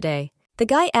happened today. The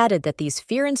guy added that these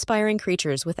fear-inspiring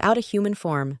creatures without a human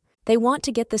form, they want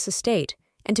to get this estate,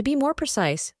 and to be more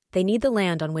precise, they need the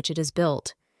land on which it is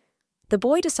built. The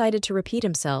boy decided to repeat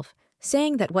himself,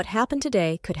 saying that what happened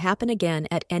today could happen again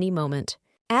at any moment.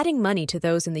 Adding money to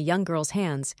those in the young girl's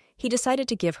hands, he decided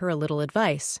to give her a little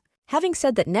advice, having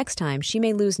said that next time she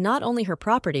may lose not only her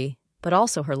property, but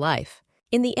also her life.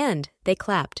 In the end, they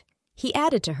clapped. He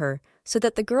added to her, so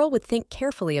that the girl would think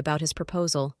carefully about his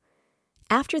proposal.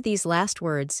 After these last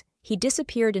words, he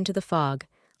disappeared into the fog,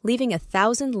 leaving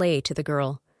 1,000 lei to the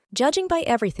girl. Judging by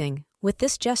everything, with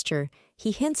this gesture,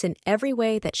 he hints in every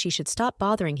way that she should stop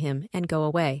bothering him and go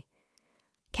away.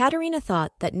 Katerina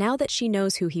thought that now that she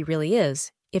knows who he really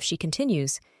is, if she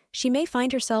continues, she may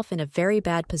find herself in a very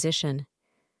bad position.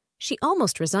 She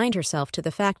almost resigned herself to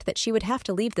the fact that she would have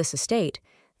to leave this estate,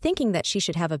 thinking that she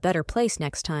should have a better place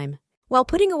next time. While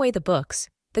putting away the books,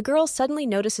 the girl suddenly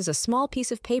notices a small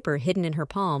piece of paper hidden in her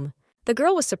palm. The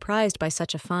girl was surprised by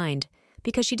such a find,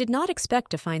 because she did not expect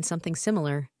to find something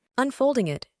similar. Unfolding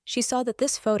it, she saw that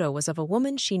this photo was of a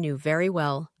woman she knew very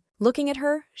well. Looking at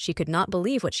her, she could not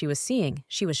believe what she was seeing.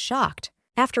 She was shocked.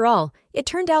 After all, it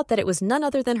turned out that it was none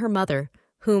other than her mother,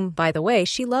 whom, by the way,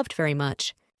 she loved very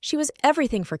much. She was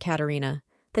everything for Katerina.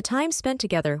 The time spent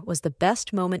together was the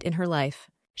best moment in her life.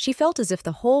 She felt as if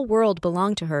the whole world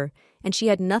belonged to her, and she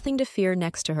had nothing to fear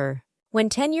next to her. When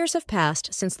 10 years have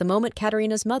passed since the moment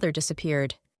Katerina's mother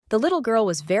disappeared, the little girl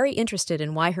was very interested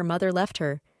in why her mother left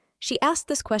her. She asked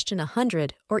this question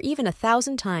 100 or even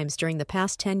 1,000 times during the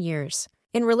past 10 years.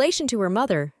 In relation to her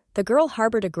mother, the girl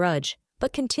harbored a grudge,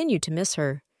 but continued to miss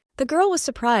her. The girl was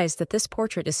surprised that this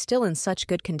portrait is still in such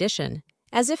good condition,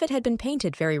 as if it had been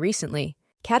painted very recently.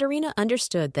 Katerina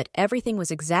understood that everything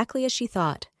was exactly as she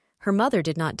thought. Her mother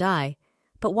did not die,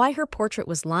 but why her portrait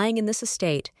was lying in this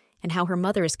estate and how her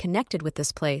mother is connected with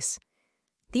this place.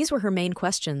 These were her main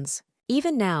questions.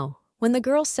 Even now, when the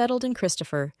girl settled in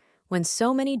Christopher, when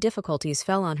so many difficulties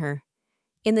fell on her,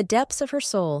 in the depths of her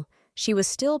soul, she was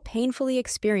still painfully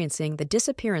experiencing the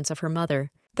disappearance of her mother.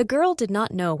 The girl did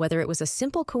not know whether it was a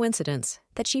simple coincidence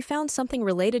that she found something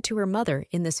related to her mother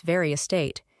in this very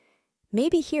estate.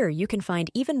 Maybe here you can find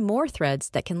even more threads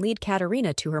that can lead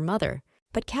Katerina to her mother.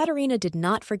 But Katerina did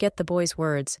not forget the boy's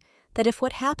words, that if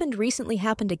what happened recently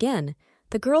happened again,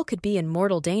 the girl could be in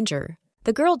mortal danger.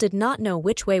 The girl did not know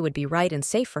which way would be right and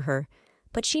safe for her,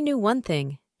 but she knew one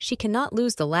thing: she cannot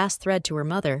lose the last thread to her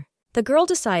mother. The girl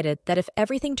decided that if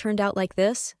everything turned out like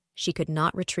this, she could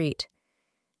not retreat.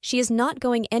 She is not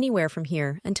going anywhere from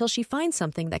here until she finds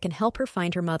something that can help her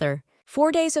find her mother.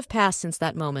 4 days have passed since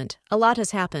that moment. A lot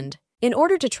has happened. In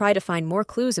order to try to find more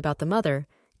clues about the mother,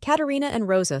 Katerina and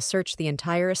Rosa searched the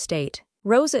entire estate.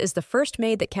 Rosa is the first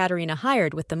maid that Katerina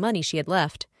hired with the money she had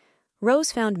left.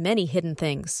 Rose found many hidden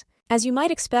things. As you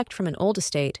might expect from an old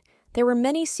estate, there were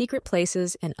many secret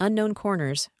places and unknown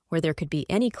corners where there could be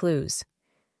any clues.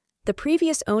 The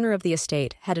previous owner of the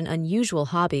estate had an unusual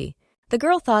hobby. The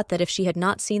girl thought that if she had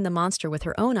not seen the monster with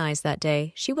her own eyes that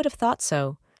day, she would have thought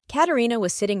so. Katerina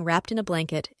was sitting wrapped in a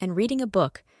blanket and reading a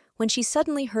book when she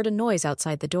suddenly heard a noise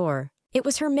outside the door. It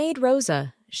was her maid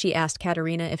Rosa. She asked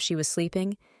Katerina if she was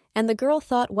sleeping, and the girl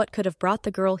thought what could have brought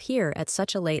the girl here at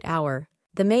such a late hour.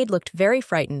 The maid looked very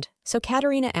frightened, so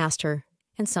Katerina asked her,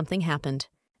 and something happened.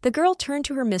 The girl turned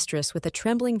to her mistress with a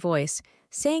trembling voice,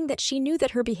 saying that she knew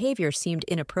that her behavior seemed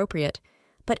inappropriate,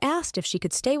 but asked if she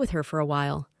could stay with her for a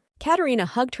while. Katerina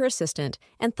hugged her assistant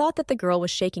and thought that the girl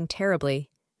was shaking terribly.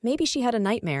 Maybe she had a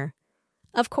nightmare.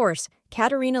 Of course,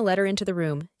 Katerina led her into the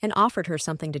room and offered her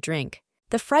something to drink.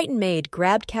 The frightened maid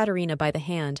grabbed Katerina by the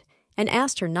hand and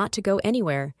asked her not to go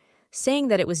anywhere, saying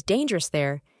that it was dangerous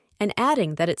there, and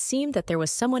adding that it seemed that there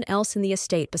was someone else in the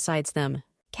estate besides them.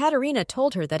 Katerina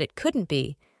told her that it couldn't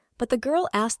be, but the girl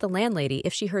asked the landlady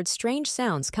if she heard strange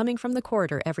sounds coming from the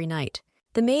corridor every night.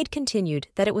 The maid continued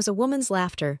that it was a woman's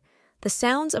laughter, the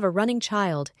sounds of a running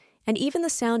child, and even the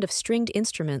sound of stringed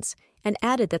instruments, and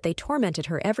added that they tormented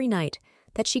her every night,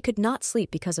 that she could not sleep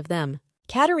because of them.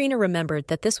 Katerina remembered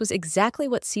that this was exactly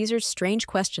what Caesar's strange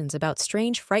questions about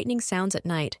strange frightening sounds at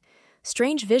night,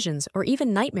 strange visions, or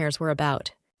even nightmares were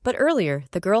about. But earlier,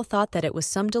 the girl thought that it was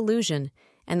some delusion,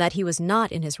 and that he was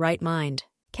not in his right mind.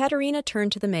 Katerina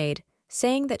turned to the maid,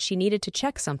 saying that she needed to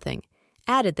check something,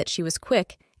 added that she was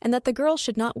quick, and that the girl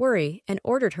should not worry, and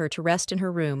ordered her to rest in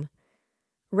her room.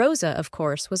 Rosa, of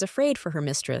course, was afraid for her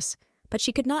mistress, but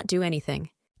she could not do anything.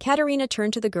 Katerina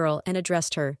turned to the girl and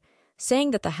addressed her,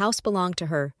 saying that the house belonged to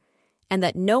her, and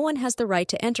that no one has the right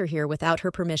to enter here without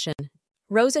her permission.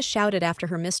 Rosa shouted after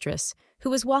her mistress, who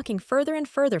was walking further and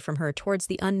further from her towards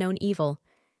the unknown evil.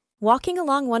 Walking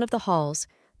along one of the halls,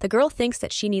 the girl thinks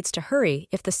that she needs to hurry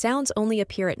if the sounds only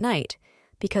appear at night,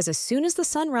 because as soon as the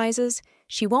sun rises,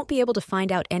 she won't be able to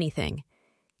find out anything.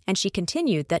 And she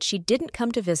continued that she didn't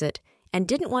come to visit and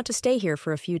didn't want to stay here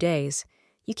for a few days.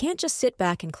 You can't just sit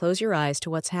back and close your eyes to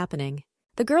what's happening.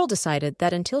 The girl decided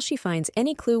that until she finds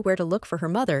any clue where to look for her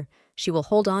mother, she will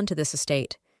hold on to this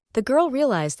estate. The girl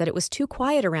realized that it was too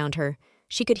quiet around her.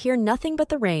 She could hear nothing but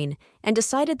the rain, and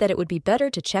decided that it would be better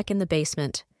to check in the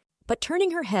basement. But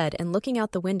turning her head and looking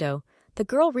out the window, the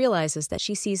girl realizes that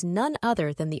she sees none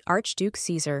other than the Archduke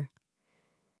Caesar.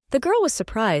 The girl was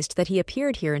surprised that he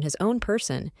appeared here in his own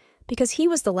person, because he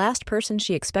was the last person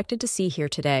she expected to see here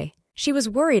today. She was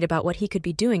worried about what he could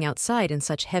be doing outside in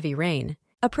such heavy rain.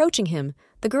 Approaching him,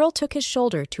 the girl took his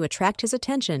shoulder to attract his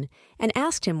attention and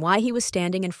asked him why he was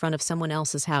standing in front of someone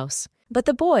else's house. But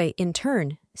the boy, in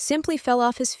turn, simply fell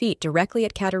off his feet directly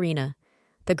at Katerina.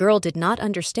 The girl did not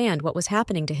understand what was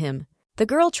happening to him. The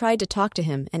girl tried to talk to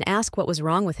him and ask what was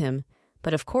wrong with him,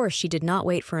 but of course she did not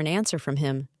wait for an answer from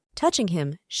him. Touching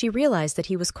him, she realized that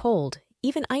he was cold,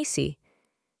 even icy.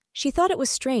 She thought it was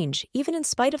strange, even in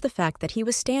spite of the fact that he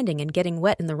was standing and getting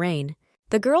wet in the rain.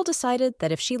 The girl decided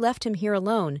that if she left him here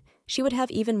alone, she would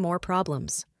have even more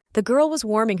problems. The girl was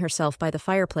warming herself by the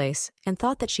fireplace and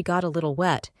thought that she got a little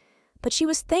wet, but she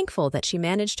was thankful that she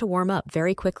managed to warm up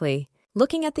very quickly.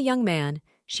 Looking at the young man,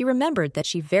 she remembered that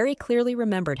she very clearly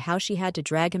remembered how she had to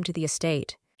drag him to the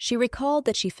estate. She recalled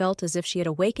that she felt as if she had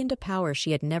awakened a power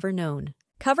she had never known.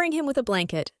 Covering him with a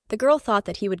blanket, the girl thought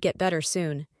that he would get better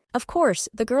soon. Of course,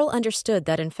 the girl understood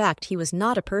that in fact he was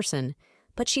not a person,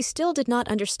 but she still did not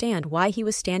understand why he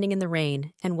was standing in the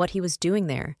rain and what he was doing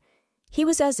there. He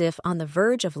was as if on the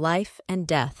verge of life and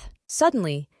death.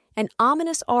 Suddenly, an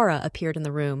ominous aura appeared in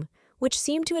the room, which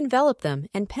seemed to envelop them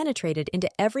and penetrated into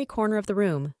every corner of the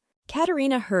room.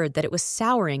 Katerina heard that it was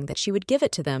souring that she would give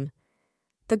it to them.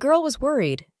 The girl was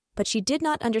worried, but she did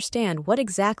not understand what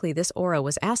exactly this aura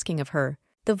was asking of her.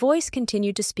 The voice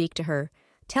continued to speak to her,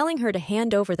 telling her to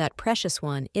hand over that precious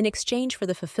one in exchange for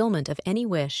the fulfillment of any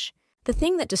wish, the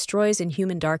thing that destroys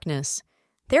inhuman darkness.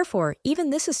 Therefore, even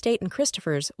this estate in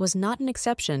Christopher's was not an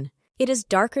exception. It is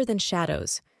darker than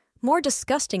shadows, more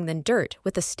disgusting than dirt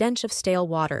with the stench of stale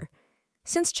water.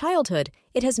 Since childhood,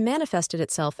 it has manifested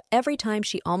itself every time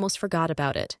she almost forgot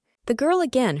about it. The girl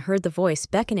again heard the voice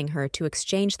beckoning her to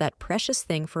exchange that precious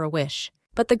thing for a wish.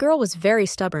 But the girl was very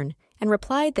stubborn and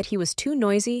replied that he was too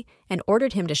noisy and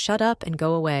ordered him to shut up and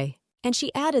go away. And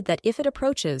she added that if it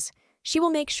approaches, she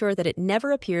will make sure that it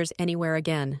never appears anywhere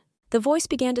again. The voice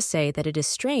began to say that it is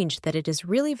strange, that it is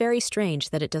really very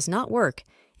strange that it does not work,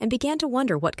 and began to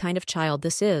wonder what kind of child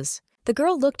this is. The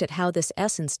girl looked at how this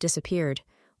essence disappeared,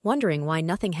 wondering why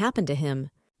nothing happened to him.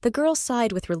 The girl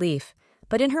sighed with relief,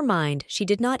 but in her mind she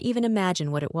did not even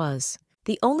imagine what it was.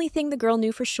 The only thing the girl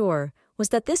knew for sure was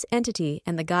that this entity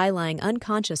and the guy lying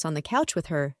unconscious on the couch with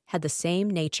her had the same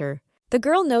nature. The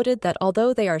girl noted that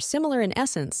although they are similar in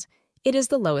essence, it is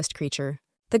the lowest creature.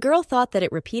 The girl thought that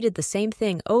it repeated the same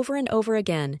thing over and over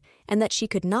again, and that she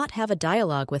could not have a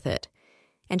dialogue with it.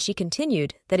 And she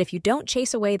continued that if you don't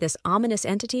chase away this ominous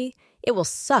entity, it will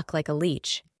suck like a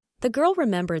leech. The girl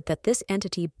remembered that this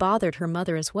entity bothered her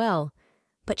mother as well,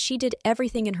 but she did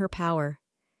everything in her power.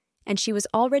 And she was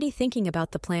already thinking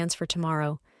about the plans for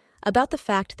tomorrow, about the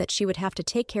fact that she would have to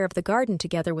take care of the garden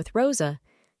together with Rosa.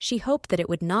 She hoped that it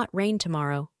would not rain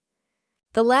tomorrow.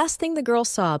 The last thing the girl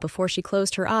saw before she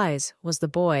closed her eyes was the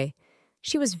boy.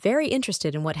 She was very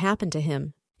interested in what happened to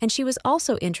him, and she was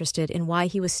also interested in why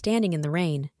he was standing in the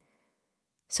rain.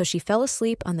 So she fell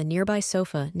asleep on the nearby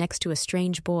sofa next to a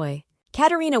strange boy.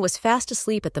 Katerina was fast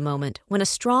asleep at the moment when a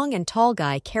strong and tall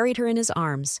guy carried her in his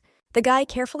arms. The guy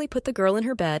carefully put the girl in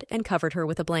her bed and covered her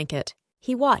with a blanket.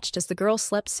 He watched as the girl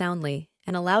slept soundly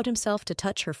and allowed himself to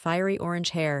touch her fiery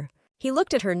orange hair. He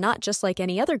looked at her not just like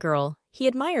any other girl, he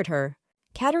admired her.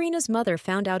 Katerina's mother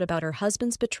found out about her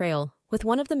husband's betrayal with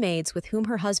one of the maids with whom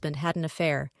her husband had an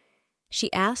affair.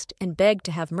 She asked and begged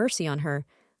to have mercy on her,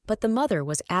 but the mother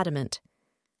was adamant.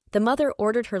 The mother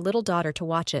ordered her little daughter to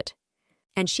watch it,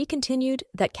 and she continued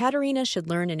that Katerina should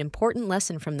learn an important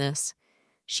lesson from this.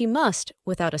 She must,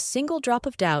 without a single drop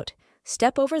of doubt,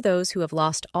 step over those who have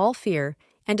lost all fear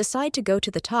and decide to go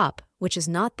to the top, which is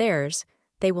not theirs.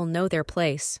 They will know their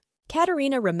place.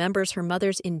 Katerina remembers her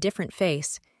mother's indifferent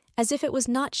face, as if it was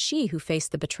not she who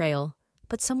faced the betrayal,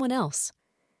 but someone else.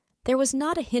 There was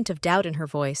not a hint of doubt in her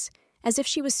voice, as if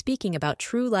she was speaking about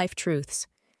true life truths.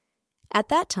 At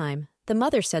that time, the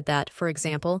mother said that, for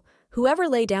example, whoever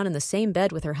lay down in the same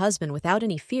bed with her husband without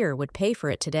any fear would pay for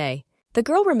it today. The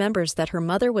girl remembers that her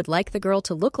mother would like the girl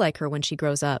to look like her when she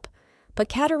grows up, but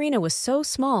Katerina was so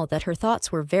small that her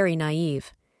thoughts were very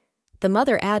naive. The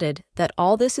mother added that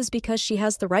all this is because she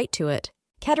has the right to it.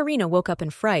 Katerina woke up in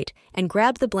fright and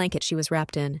grabbed the blanket she was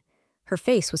wrapped in. Her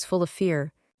face was full of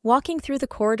fear. Walking through the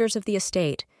corridors of the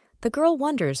estate, the girl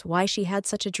wonders why she had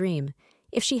such a dream.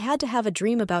 If she had to have a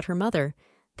dream about her mother,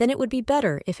 then it would be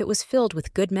better if it was filled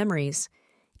with good memories.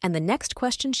 And the next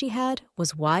question she had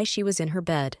was why she was in her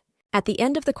bed. At the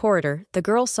end of the corridor, the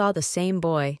girl saw the same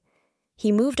boy.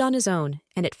 He moved on his own,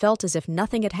 and it felt as if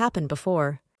nothing had happened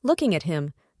before. Looking at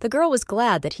him, the girl was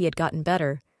glad that he had gotten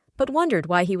better, but wondered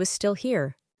why he was still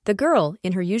here. The girl,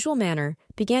 in her usual manner,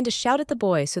 began to shout at the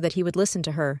boy so that he would listen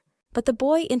to her. But the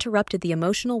boy interrupted the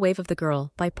emotional wave of the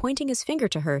girl by pointing his finger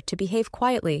to her to behave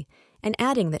quietly and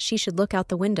adding that she should look out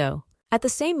the window. At the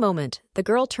same moment, the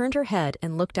girl turned her head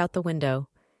and looked out the window.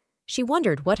 She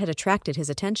wondered what had attracted his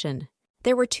attention.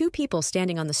 There were two people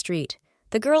standing on the street.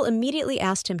 The girl immediately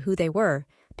asked him who they were,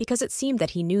 because it seemed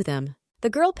that he knew them. The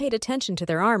girl paid attention to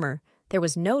their armor. There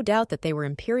was no doubt that they were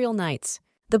Imperial Knights.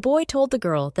 The boy told the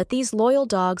girl that these loyal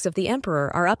dogs of the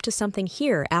Emperor are up to something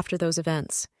here after those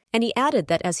events. And he added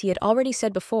that, as he had already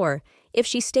said before, if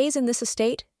she stays in this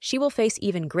estate, she will face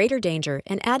even greater danger,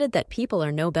 and added that people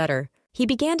are no better. He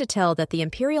began to tell that the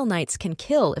Imperial Knights can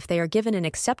kill if they are given an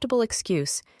acceptable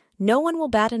excuse. No one will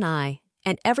bat an eye,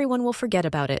 and everyone will forget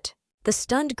about it. The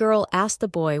stunned girl asked the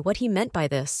boy what he meant by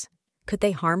this. Could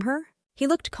they harm her? He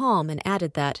looked calm and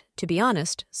added that, to be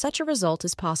honest, such a result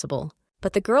is possible.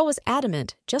 But the girl was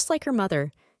adamant, just like her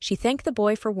mother. She thanked the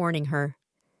boy for warning her.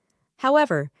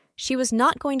 However, she was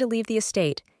not going to leave the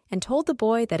estate and told the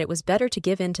boy that it was better to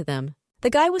give in to them. The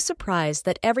guy was surprised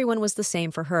that everyone was the same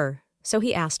for her, so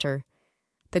he asked her.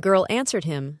 The girl answered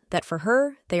him that for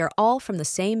her they are all from the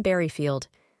same berry field,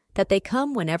 that they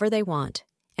come whenever they want,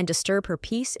 and disturb her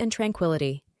peace and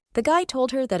tranquility. The guy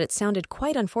told her that it sounded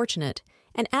quite unfortunate,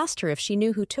 and asked her if she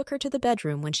knew who took her to the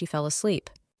bedroom when she fell asleep.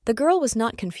 The girl was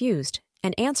not confused,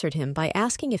 and answered him by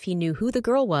asking if he knew who the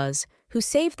girl was who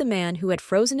saved the man who had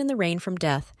frozen in the rain from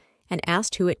death, and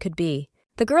asked who it could be.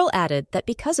 The girl added that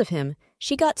because of him,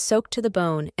 she got soaked to the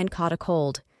bone and caught a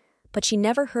cold, but she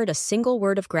never heard a single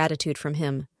word of gratitude from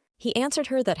him. He answered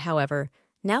her that, however,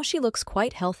 now she looks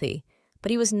quite healthy,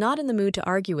 but he was not in the mood to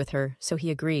argue with her, so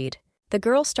he agreed. The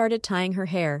girl started tying her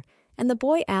hair, and the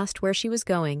boy asked where she was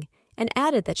going, and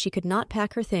added that she could not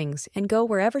pack her things and go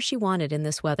wherever she wanted in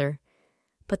this weather.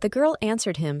 But the girl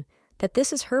answered him that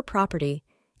this is her property,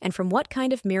 and from what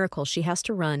kind of miracle she has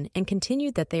to run, and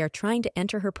continued that they are trying to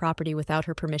enter her property without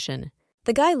her permission.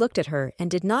 The guy looked at her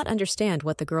and did not understand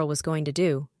what the girl was going to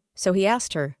do, so he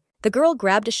asked her. The girl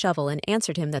grabbed a shovel and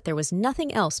answered him that there was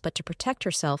nothing else but to protect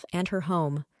herself and her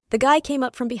home. The guy came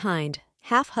up from behind,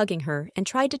 half hugging her, and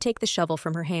tried to take the shovel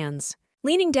from her hands.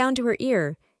 Leaning down to her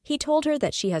ear, he told her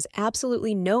that she has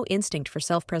absolutely no instinct for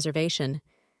self-preservation.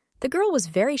 The girl was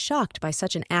very shocked by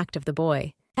such an act of the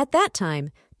boy. At that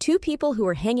time, two people who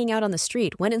were hanging out on the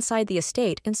street went inside the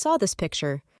estate and saw this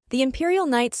picture. The Imperial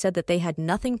Knights said that they had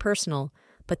nothing personal,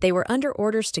 but they were under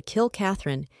orders to kill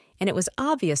Catherine, and it was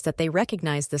obvious that they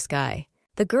recognized this guy.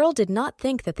 The girl did not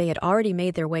think that they had already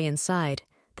made their way inside.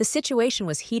 The situation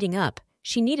was heating up.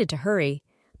 She needed to hurry,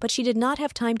 but she did not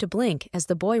have time to blink as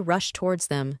the boy rushed towards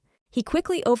them. He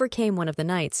quickly overcame one of the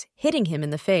knights, hitting him in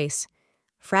the face.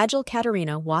 Fragile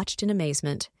Katerina watched in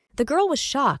amazement. The girl was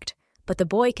shocked, but the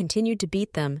boy continued to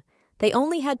beat them. They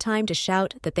only had time to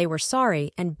shout that they were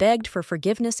sorry and begged for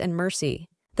forgiveness and mercy.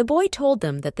 The boy told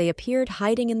them that they appeared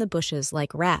hiding in the bushes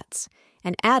like rats,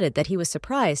 and added that he was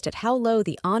surprised at how low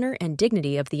the honor and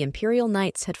dignity of the imperial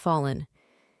knights had fallen.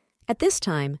 At this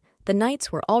time, the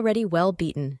knights were already well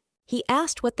beaten. He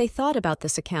asked what they thought about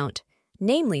this account,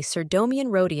 namely Sir Domian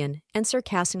Rodion and Sir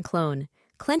Cassin Clone,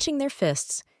 clenching their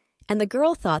fists, and the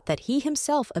girl thought that he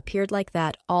himself appeared like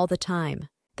that all the time.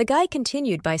 The guy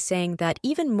continued by saying that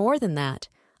even more than that,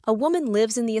 a woman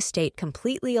lives in the estate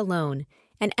completely alone,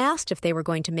 and asked if they were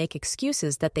going to make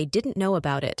excuses that they didn't know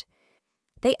about it.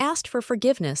 They asked for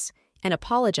forgiveness and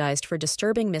apologized for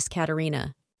disturbing Miss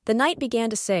Katerina. The knight began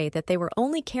to say that they were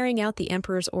only carrying out the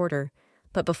emperor's order,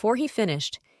 but before he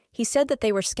finished, he said that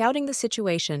they were scouting the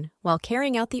situation while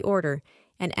carrying out the order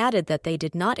and added that they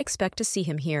did not expect to see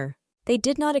him here. They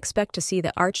did not expect to see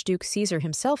the Archduke Caesar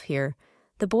himself here.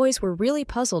 The boys were really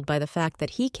puzzled by the fact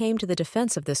that he came to the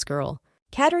defense of this girl.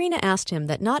 Katerina asked him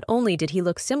that not only did he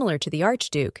look similar to the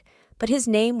Archduke, but his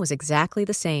name was exactly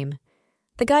the same.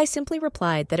 The guy simply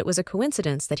replied that it was a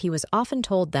coincidence that he was often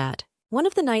told that. One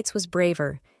of the knights was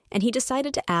braver, and he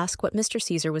decided to ask what Mr.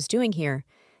 Caesar was doing here,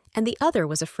 and the other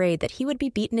was afraid that he would be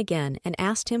beaten again and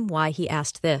asked him why he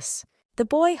asked this. The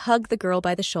boy hugged the girl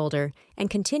by the shoulder and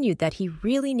continued that he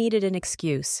really needed an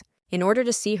excuse in order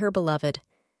to see her beloved.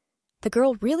 The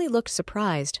girl really looked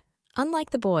surprised.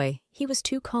 Unlike the boy, he was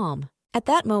too calm. At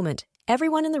that moment,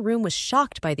 everyone in the room was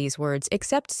shocked by these words,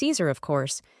 except Caesar, of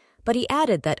course, but he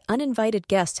added that uninvited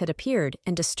guests had appeared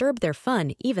and disturbed their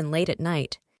fun even late at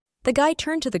night. The guy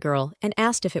turned to the girl and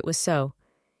asked if it was so.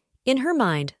 In her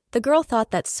mind, the girl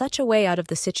thought that such a way out of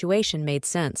the situation made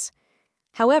sense.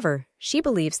 However, she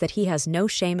believes that he has no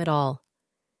shame at all.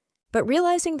 But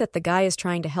realizing that the guy is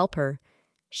trying to help her,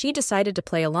 she decided to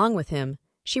play along with him.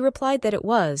 She replied that it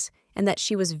was, and that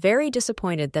she was very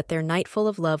disappointed that their night full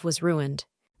of love was ruined.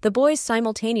 The boys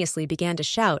simultaneously began to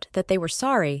shout that they were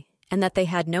sorry and that they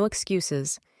had no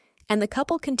excuses, and the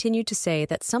couple continued to say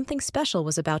that something special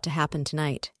was about to happen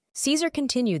tonight. Caesar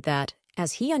continued that,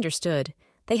 as he understood,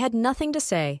 they had nothing to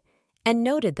say, and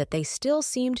noted that they still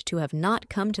seemed to have not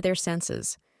come to their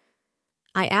senses.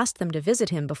 I asked them to visit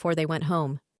him before they went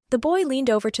home. The boy leaned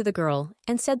over to the girl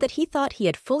and said that he thought he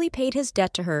had fully paid his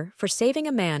debt to her for saving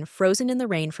a man frozen in the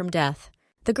rain from death.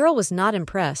 The girl was not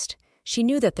impressed. She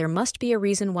knew that there must be a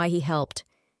reason why he helped.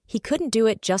 He couldn't do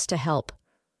it just to help.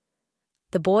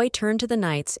 The boy turned to the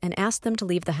knights and asked them to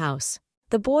leave the house.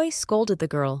 The boy scolded the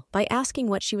girl by asking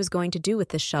what she was going to do with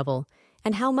this shovel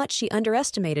and how much she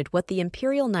underestimated what the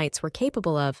imperial knights were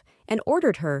capable of, and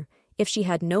ordered her, if she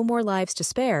had no more lives to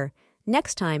spare,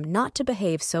 next time not to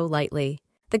behave so lightly.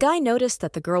 The guy noticed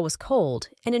that the girl was cold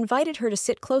and invited her to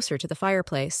sit closer to the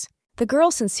fireplace. The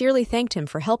girl sincerely thanked him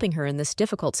for helping her in this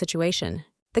difficult situation.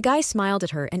 The guy smiled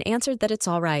at her and answered that it's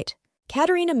all right.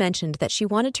 Katerina mentioned that she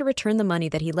wanted to return the money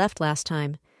that he left last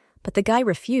time, but the guy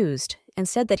refused and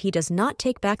said that he does not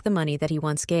take back the money that he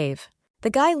once gave. The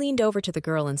guy leaned over to the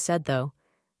girl and said, though.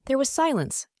 There was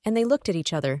silence, and they looked at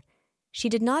each other. She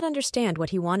did not understand what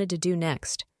he wanted to do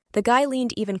next. The guy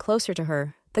leaned even closer to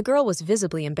her. The girl was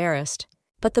visibly embarrassed.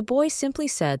 But the boy simply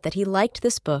said that he liked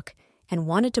this book and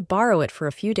wanted to borrow it for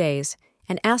a few days,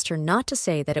 and asked her not to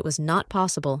say that it was not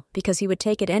possible because he would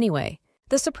take it anyway.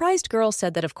 The surprised girl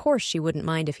said that of course she wouldn't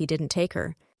mind if he didn't take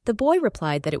her. The boy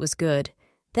replied that it was good.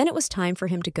 Then it was time for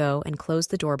him to go and close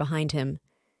the door behind him.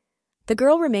 The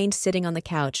girl remained sitting on the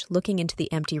couch looking into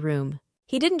the empty room.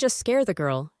 He didn't just scare the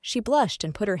girl. She blushed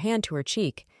and put her hand to her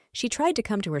cheek. She tried to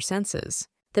come to her senses.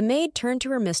 The maid turned to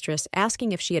her mistress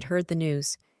asking if she had heard the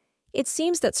news. It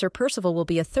seems that Sir Percival will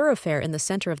be a thoroughfare in the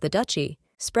center of the duchy.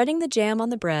 Spreading the jam on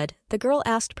the bread, the girl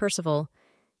asked Percival.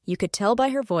 You could tell by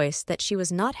her voice that she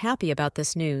was not happy about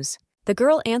this news. The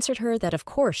girl answered her that of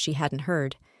course she hadn't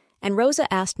heard, and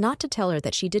Rosa asked not to tell her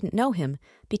that she didn't know him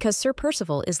because Sir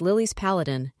Percival is Lily's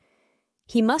paladin.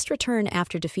 He must return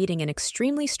after defeating an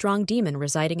extremely strong demon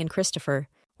residing in Christopher.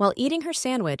 While eating her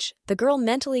sandwich, the girl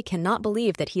mentally cannot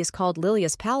believe that he is called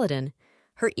Lilia's paladin.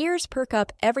 Her ears perk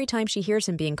up every time she hears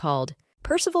him being called.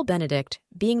 Percival Benedict,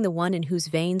 being the one in whose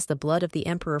veins the blood of the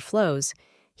emperor flows,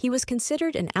 he was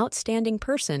considered an outstanding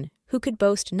person who could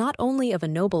boast not only of a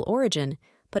noble origin,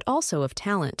 but also of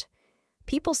talent.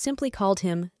 People simply called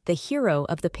him the hero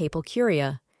of the papal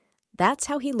curia. That's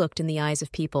how he looked in the eyes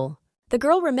of people. The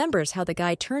girl remembers how the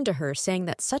guy turned to her saying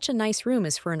that such a nice room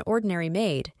is for an ordinary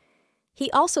maid.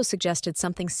 He also suggested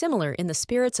something similar in the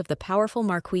spirits of the powerful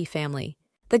Marquis family.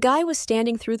 The guy was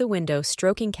standing through the window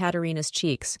stroking Katerina's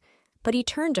cheeks, but he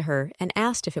turned to her and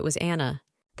asked if it was Anna.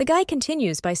 The guy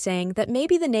continues by saying that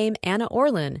maybe the name Anna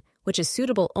Orlin, which is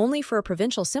suitable only for a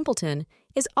provincial simpleton,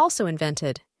 is also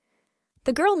invented.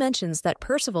 The girl mentions that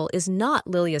Percival is not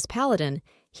Lilia's paladin.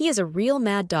 He is a real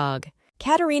mad dog.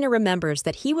 Katerina remembers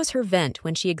that he was her vent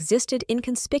when she existed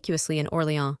inconspicuously in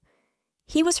Orléans.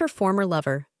 He was her former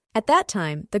lover. At that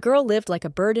time, the girl lived like a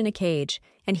bird in a cage,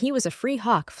 and he was a free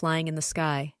hawk flying in the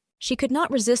sky. She could not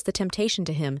resist the temptation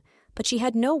to him, but she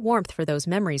had no warmth for those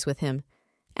memories with him.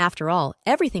 After all,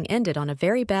 everything ended on a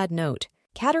very bad note.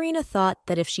 Katerina thought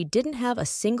that if she didn't have a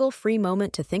single free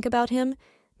moment to think about him,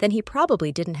 then he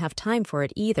probably didn't have time for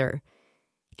it either.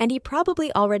 And he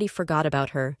probably already forgot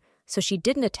about her, so she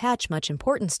didn't attach much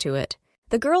importance to it.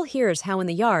 The girl hears how in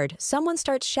the yard someone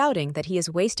starts shouting that he is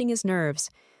wasting his nerves,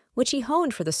 which he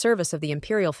honed for the service of the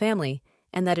imperial family,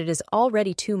 and that it is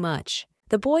already too much.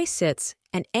 The boy sits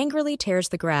and angrily tears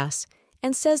the grass,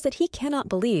 and says that he cannot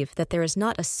believe that there is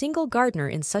not a single gardener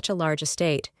in such a large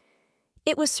estate.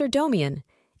 It was Sir Domian,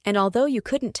 and although you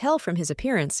couldn't tell from his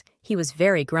appearance, he was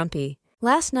very grumpy.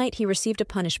 Last night he received a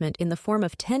punishment in the form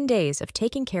of 10 days of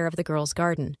taking care of the girl's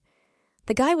garden.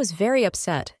 The guy was very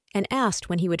upset and asked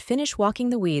when he would finish walking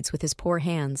the weeds with his poor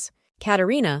hands.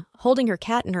 Katerina, holding her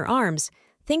cat in her arms,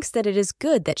 thinks that it is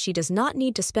good that she does not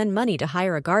need to spend money to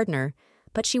hire a gardener,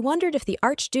 but she wondered if the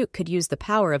Archduke could use the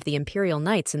power of the imperial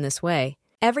knights in this way.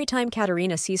 Every time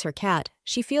Katerina sees her cat,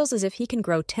 she feels as if he can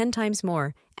grow 10 times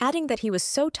more, adding that he was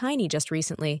so tiny just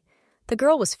recently. The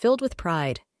girl was filled with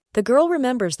pride. The girl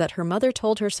remembers that her mother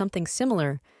told her something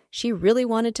similar. She really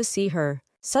wanted to see her.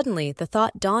 Suddenly, the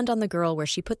thought dawned on the girl where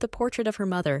she put the portrait of her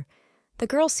mother. The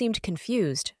girl seemed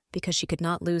confused because she could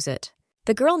not lose it.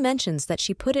 The girl mentions that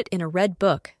she put it in a red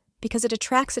book because it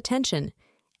attracts attention,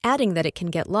 adding that it can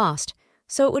get lost,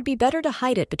 so it would be better to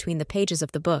hide it between the pages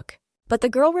of the book. But the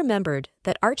girl remembered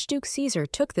that Archduke Caesar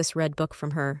took this red book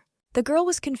from her. The girl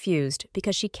was confused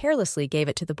because she carelessly gave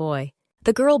it to the boy.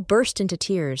 The girl burst into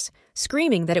tears,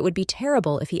 screaming that it would be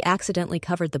terrible if he accidentally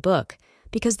covered the book,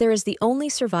 because there is the only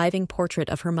surviving portrait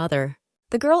of her mother.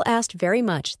 The girl asked very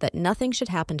much that nothing should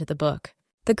happen to the book.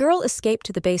 The girl escaped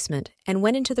to the basement and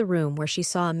went into the room where she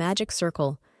saw a magic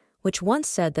circle, which once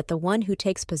said that the one who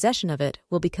takes possession of it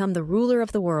will become the ruler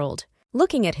of the world.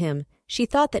 Looking at him, she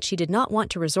thought that she did not want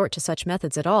to resort to such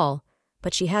methods at all,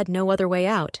 but she had no other way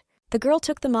out. The girl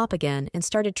took the mop again and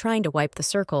started trying to wipe the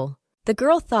circle. The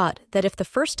girl thought that if the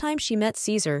first time she met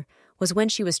Caesar was when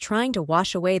she was trying to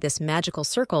wash away this magical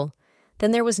circle,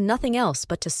 then there was nothing else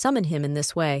but to summon him in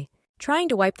this way. Trying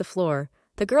to wipe the floor,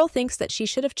 the girl thinks that she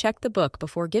should have checked the book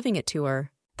before giving it to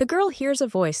her. The girl hears a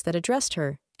voice that addressed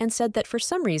her and said that for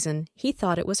some reason he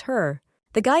thought it was her.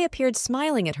 The guy appeared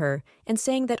smiling at her and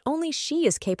saying that only she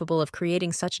is capable of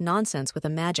creating such nonsense with a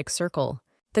magic circle.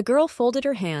 The girl folded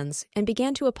her hands and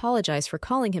began to apologize for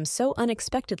calling him so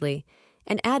unexpectedly,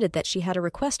 and added that she had a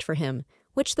request for him,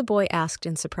 which the boy asked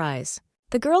in surprise.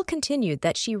 The girl continued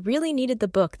that she really needed the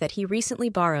book that he recently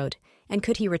borrowed, and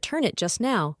could he return it just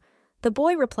now? The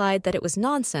boy replied that it was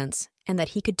nonsense, and that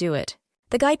he could do it.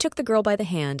 The guy took the girl by the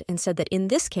hand and said that in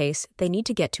this case they need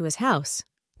to get to his house.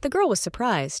 The girl was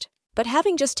surprised, but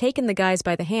having just taken the guys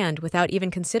by the hand without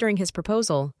even considering his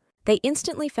proposal, they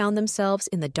instantly found themselves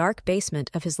in the dark basement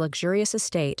of his luxurious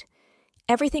estate.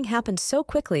 Everything happened so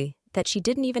quickly that she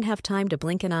didn't even have time to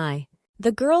blink an eye.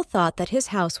 The girl thought that his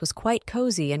house was quite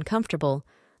cozy and comfortable.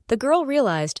 The girl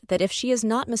realized that if she is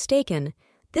not mistaken,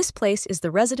 this place is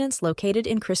the residence located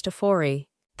in Cristofori.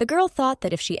 The girl thought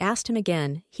that if she asked him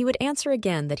again, he would answer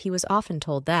again that he was often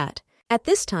told that. At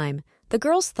this time, the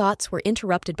girl's thoughts were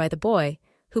interrupted by the boy,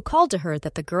 who called to her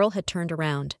that the girl had turned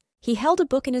around. He held a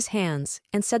book in his hands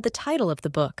and said the title of the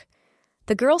book.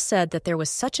 The girl said that there was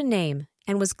such a name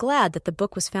and was glad that the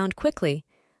book was found quickly.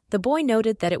 The boy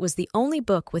noted that it was the only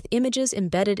book with images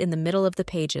embedded in the middle of the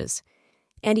pages,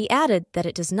 and he added that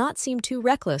it does not seem too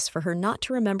reckless for her not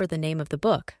to remember the name of the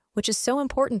book, which is so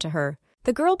important to her.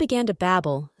 The girl began to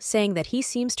babble, saying that he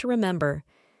seems to remember,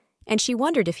 and she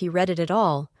wondered if he read it at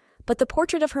all, but the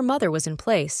portrait of her mother was in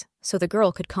place, so the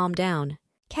girl could calm down.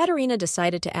 Katerina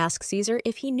decided to ask Caesar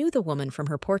if he knew the woman from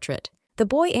her portrait. The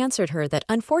boy answered her that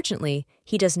unfortunately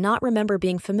he does not remember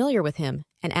being familiar with him,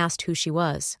 and asked who she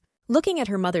was. Looking at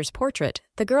her mother's portrait,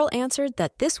 the girl answered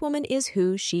that this woman is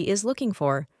who she is looking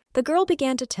for. The girl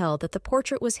began to tell that the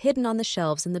portrait was hidden on the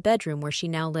shelves in the bedroom where she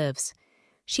now lives.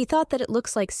 She thought that it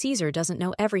looks like Caesar doesn't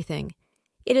know everything.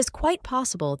 It is quite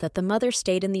possible that the mother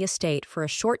stayed in the estate for a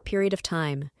short period of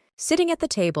time. Sitting at the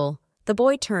table, the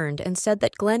boy turned and said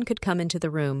that Glenn could come into the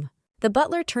room. The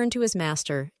butler turned to his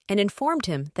master and informed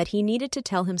him that he needed to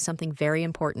tell him something very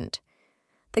important.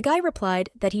 The guy replied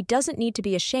that he doesn't need to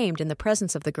be ashamed in the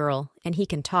presence of the girl, and he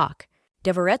can talk.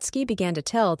 Dvoretsky began to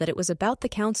tell that it was about the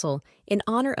council in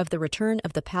honor of the return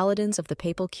of the paladins of the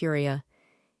papal curia.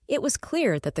 It was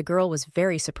clear that the girl was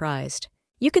very surprised.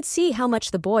 You could see how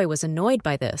much the boy was annoyed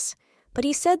by this, but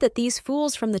he said that these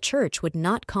fools from the church would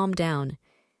not calm down.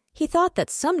 He thought that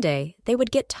someday they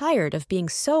would get tired of being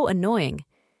so annoying.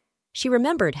 She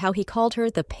remembered how he called her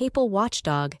the papal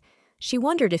watchdog. She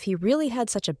wondered if he really had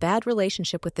such a bad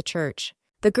relationship with the church.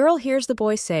 The girl hears the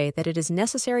boy say that it is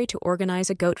necessary to organize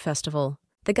a goat festival.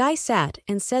 The guy sat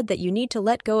and said that you need to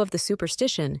let go of the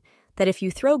superstition that if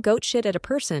you throw goat shit at a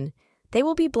person, they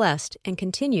will be blessed, and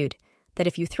continued that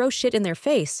if you throw shit in their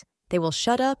face, they will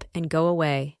shut up and go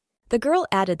away. The girl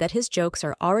added that his jokes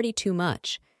are already too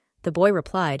much. The boy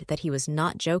replied that he was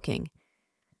not joking.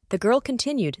 The girl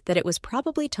continued that it was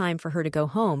probably time for her to go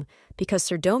home because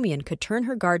Sir Domian could turn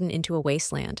her garden into a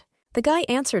wasteland. The guy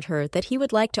answered her that he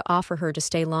would like to offer her to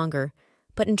stay longer,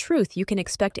 but in truth you can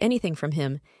expect anything from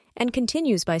him, and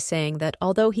continues by saying that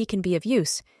although he can be of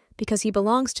use, because he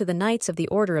belongs to the Knights of the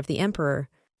Order of the Emperor.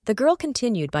 The girl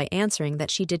continued by answering that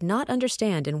she did not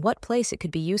understand in what place it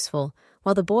could be useful,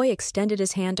 while the boy extended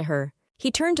his hand to her.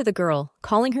 He turned to the girl,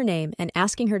 calling her name and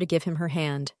asking her to give him her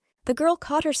hand. The girl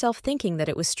caught herself thinking that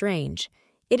it was strange.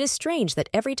 It is strange that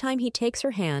every time he takes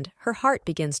her hand, her heart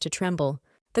begins to tremble.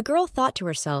 The girl thought to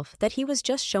herself that he was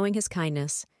just showing his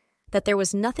kindness, that there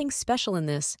was nothing special in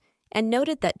this, and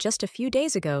noted that just a few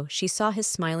days ago she saw his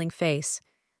smiling face.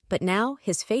 But now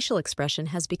his facial expression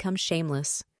has become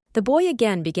shameless. The boy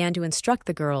again began to instruct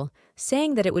the girl,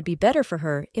 saying that it would be better for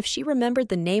her if she remembered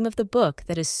the name of the book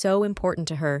that is so important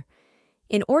to her,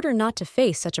 in order not to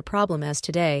face such a problem as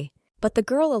today. But the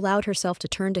girl allowed herself to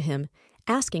turn to him,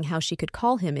 asking how she could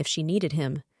call him if she needed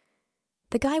him.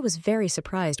 The guy was very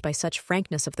surprised by such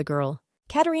frankness of the girl.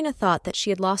 Katerina thought that she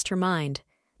had lost her mind,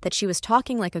 that she was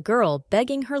talking like a girl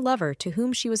begging her lover to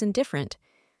whom she was indifferent.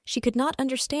 She could not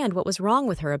understand what was wrong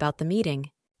with her about the meeting.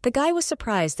 The guy was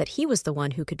surprised that he was the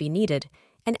one who could be needed,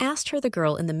 and asked her, the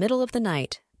girl, in the middle of the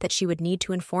night, that she would need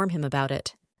to inform him about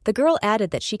it. The girl added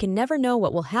that she can never know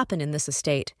what will happen in this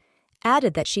estate,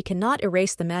 added that she cannot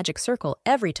erase the magic circle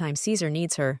every time Caesar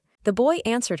needs her. The boy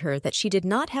answered her that she did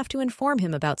not have to inform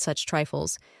him about such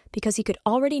trifles, because he could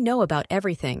already know about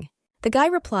everything. The guy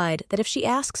replied that if she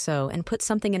asked so and put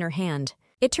something in her hand,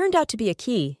 it turned out to be a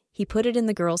key. He put it in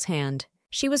the girl's hand.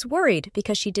 She was worried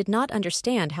because she did not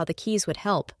understand how the keys would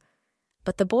help.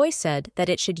 But the boy said that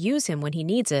it should use him when he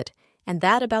needs it, and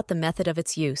that about the method of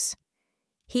its use.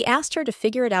 He asked her to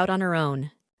figure it out on her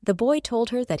own. The boy told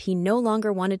her that he no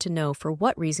longer wanted to know for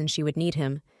what reason she would need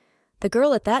him. The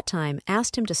girl at that time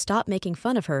asked him to stop making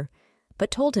fun of her, but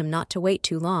told him not to wait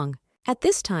too long. At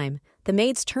this time, the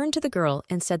maids turned to the girl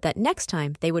and said that next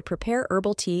time they would prepare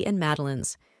herbal tea and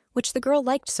madeleines, which the girl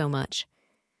liked so much.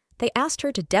 They asked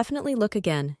her to definitely look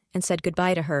again and said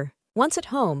goodbye to her. Once at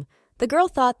home, the girl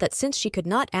thought that since she could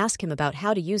not ask him about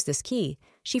how to use this key,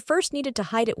 she first needed to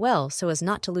hide it well so as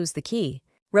not to lose the key.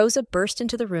 Rosa burst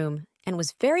into the room and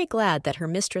was very glad that her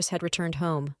mistress had returned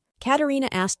home. Katerina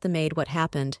asked the maid what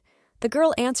happened. The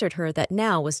girl answered her that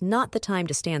now was not the time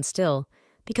to stand still,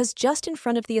 because just in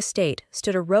front of the estate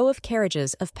stood a row of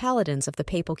carriages of paladins of the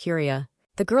papal curia.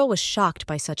 The girl was shocked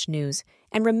by such news,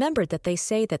 and remembered that they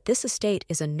say that this estate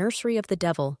is a nursery of the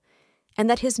devil, and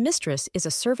that his mistress is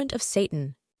a servant of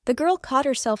Satan. The girl caught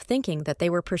herself thinking that they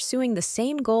were pursuing the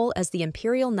same goal as the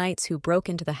imperial knights who broke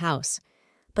into the house.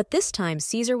 But this time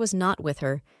Caesar was not with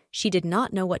her. She did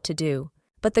not know what to do.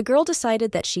 But the girl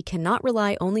decided that she cannot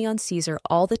rely only on Caesar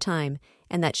all the time,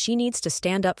 and that she needs to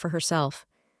stand up for herself.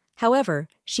 However,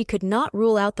 she could not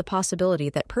rule out the possibility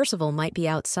that Percival might be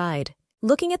outside.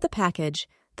 Looking at the package,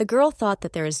 the girl thought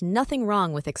that there is nothing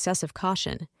wrong with excessive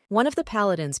caution. One of the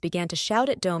paladins began to shout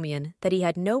at Domian that he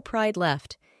had no pride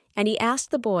left, and he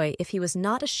asked the boy if he was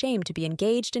not ashamed to be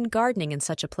engaged in gardening in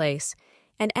such a place,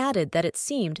 and added that it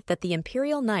seemed that the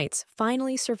imperial knights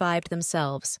finally survived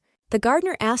themselves. The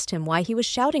gardener asked him why he was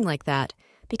shouting like that,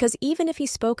 because even if he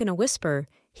spoke in a whisper,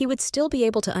 he would still be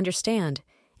able to understand,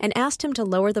 and asked him to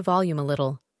lower the volume a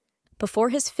little, before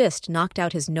his fist knocked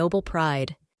out his noble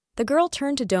pride. The girl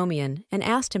turned to Domian and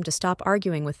asked him to stop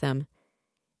arguing with them.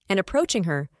 And approaching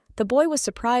her, the boy was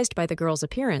surprised by the girl's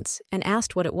appearance and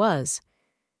asked what it was.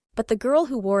 But the girl,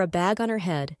 who wore a bag on her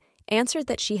head, answered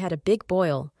that she had a big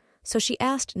boil, so she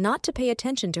asked not to pay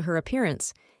attention to her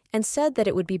appearance, and said that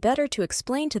it would be better to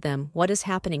explain to them what is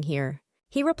happening here.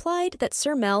 He replied that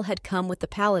Sir Mel had come with the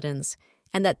paladins,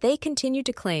 and that they continued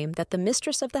to claim that the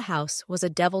mistress of the house was a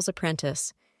devil's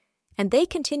apprentice, and they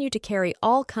continued to carry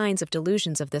all kinds of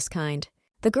delusions of this kind.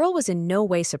 The girl was in no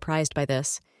way surprised by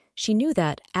this. She knew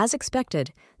that, as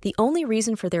expected, the only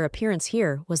reason for their appearance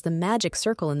here was the magic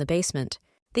circle in the basement.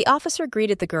 The officer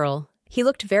greeted the girl. He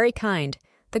looked very kind.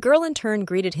 The girl in turn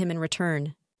greeted him in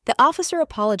return. The officer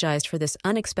apologized for this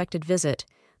unexpected visit,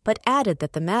 but added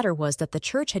that the matter was that the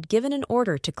church had given an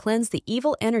order to cleanse the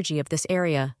evil energy of this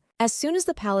area. As soon as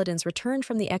the paladins returned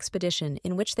from the expedition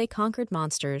in which they conquered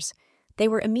monsters, they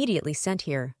were immediately sent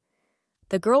here.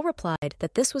 The girl replied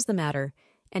that this was the matter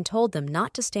and told them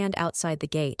not to stand outside the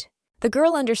gate. The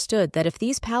girl understood that if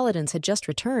these paladins had just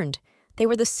returned, they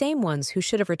were the same ones who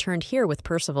should have returned here with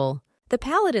Percival. The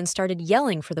paladins started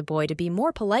yelling for the boy to be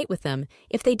more polite with them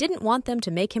if they didn't want them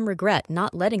to make him regret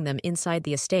not letting them inside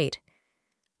the estate.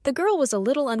 The girl was a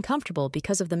little uncomfortable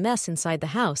because of the mess inside the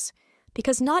house,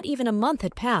 because not even a month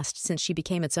had passed since she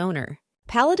became its owner.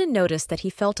 Paladin noticed that he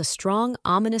felt a strong,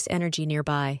 ominous energy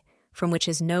nearby, from which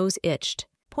his nose itched.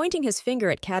 Pointing his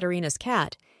finger at Katerina's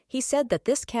cat, he said that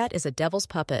this cat is a devil's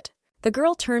puppet. The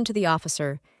girl turned to the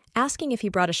officer, asking if he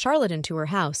brought a charlatan to her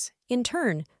house. In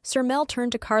turn, Sir Mel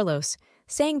turned to Carlos,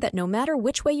 saying that no matter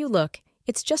which way you look,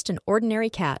 it's just an ordinary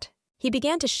cat. He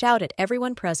began to shout at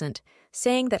everyone present,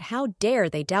 saying that how dare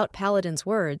they doubt Paladin's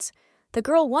words. The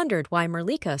girl wondered why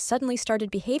Merlika suddenly started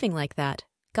behaving like that,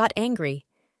 got angry.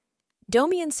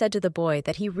 Domian said to the boy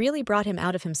that he really brought him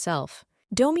out of himself.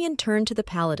 Domian turned to the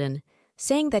Paladin,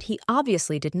 saying that he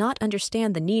obviously did not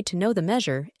understand the need to know the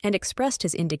measure, and expressed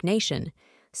his indignation,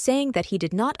 saying that he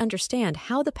did not understand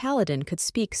how the Paladin could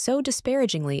speak so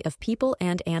disparagingly of people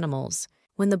and animals.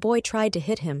 When the boy tried to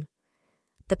hit him,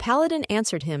 the Paladin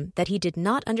answered him that he did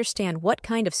not understand what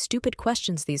kind of stupid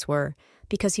questions these were,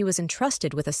 because he was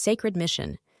entrusted with a sacred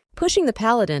mission. Pushing the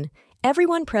Paladin,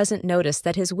 everyone present noticed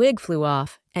that his wig flew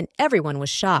off, and everyone was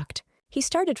shocked. He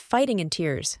started fighting in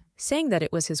tears, saying that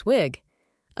it was his wig.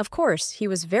 Of course, he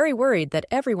was very worried that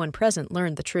everyone present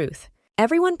learned the truth.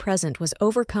 Everyone present was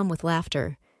overcome with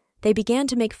laughter. They began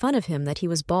to make fun of him that he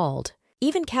was bald.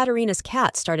 Even Katerina's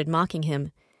cat started mocking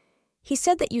him. He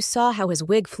said that you saw how his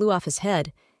wig flew off his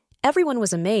head. Everyone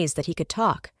was amazed that he could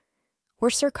talk. Were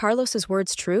Sir Carlos's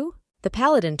words true? The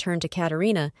Paladin turned to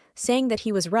Katerina, saying that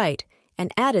he was right,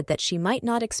 and added that she might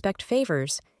not expect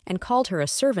favors, and called her a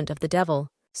servant of the devil.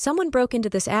 Someone broke into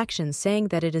this action, saying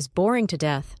that it is boring to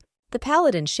death. The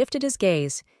Paladin shifted his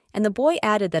gaze, and the boy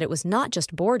added that it was not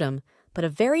just boredom, but a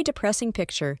very depressing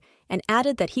picture, and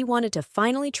added that he wanted to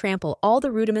finally trample all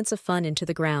the rudiments of fun into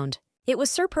the ground. It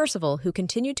was Sir Percival who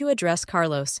continued to address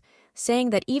Carlos, saying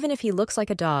that even if he looks like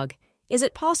a dog, is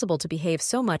it possible to behave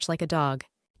so much like a dog?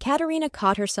 Katerina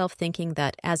caught herself thinking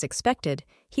that, as expected,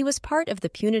 he was part of the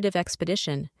punitive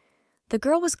expedition. The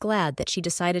girl was glad that she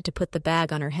decided to put the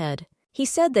bag on her head. He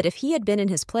said that if he had been in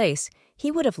his place,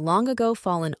 he would have long ago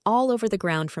fallen all over the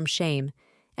ground from shame,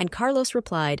 and Carlos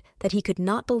replied that he could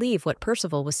not believe what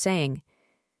Percival was saying.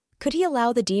 Could he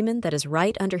allow the demon that is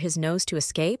right under his nose to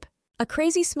escape? A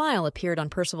crazy smile appeared on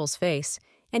Percival's face,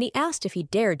 and he asked if he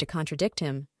dared to contradict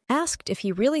him, asked if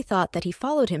he really thought that he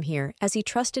followed him here as he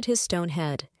trusted his stone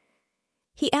head.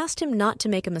 He asked him not to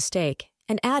make a mistake,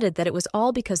 and added that it was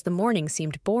all because the morning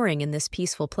seemed boring in this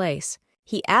peaceful place.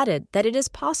 He added that it is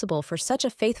possible for such a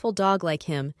faithful dog like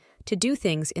him to do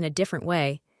things in a different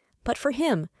way, but for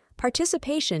him,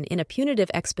 participation in a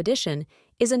punitive expedition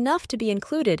is enough to be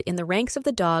included in the ranks of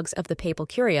the dogs of the papal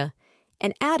curia,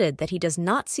 and added that he does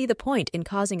not see the point in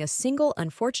causing a single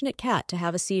unfortunate cat to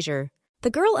have a seizure.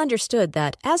 The girl understood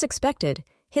that, as expected,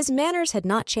 his manners had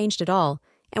not changed at all,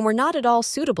 and were not at all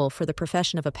suitable for the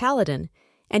profession of a paladin,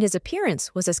 and his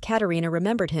appearance was as Katerina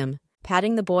remembered him.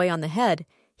 Patting the boy on the head,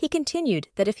 he continued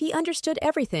that if he understood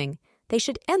everything, they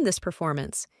should end this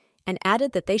performance, and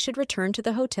added that they should return to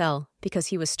the hotel because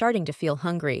he was starting to feel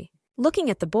hungry. Looking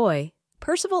at the boy,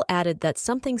 Percival added that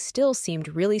something still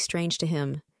seemed really strange to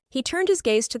him. He turned his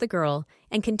gaze to the girl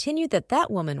and continued that that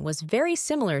woman was very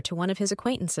similar to one of his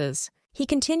acquaintances. He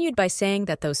continued by saying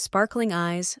that those sparkling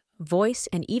eyes, voice,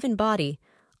 and even body,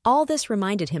 all this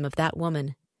reminded him of that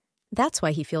woman. That's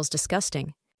why he feels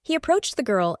disgusting. He approached the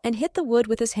girl and hit the wood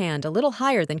with his hand a little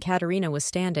higher than Katerina was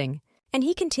standing. And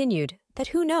he continued that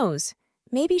who knows,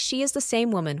 maybe she is the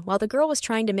same woman while the girl was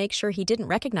trying to make sure he didn't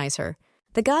recognize her.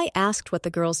 The guy asked what the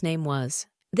girl's name was.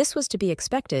 This was to be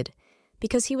expected,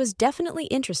 because he was definitely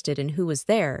interested in who was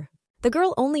there. The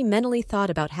girl only mentally thought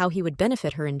about how he would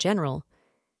benefit her in general.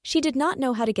 She did not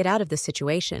know how to get out of this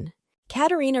situation.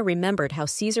 Katerina remembered how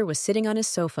Caesar was sitting on his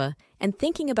sofa and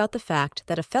thinking about the fact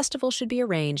that a festival should be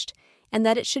arranged and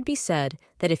that it should be said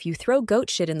that if you throw goat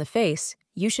shit in the face,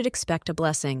 you should expect a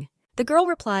blessing. The girl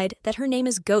replied that her name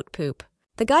is Goat Poop.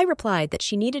 The guy replied that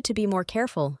she needed to be more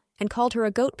careful and called her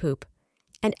a goat poop,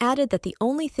 and added that the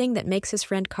only thing that makes his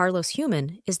friend Carlos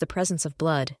human is the presence of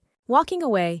blood. Walking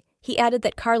away, he added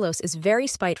that Carlos is very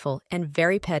spiteful and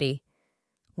very petty.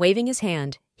 Waving his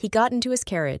hand, he got into his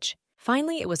carriage.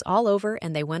 Finally, it was all over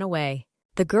and they went away.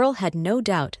 The girl had no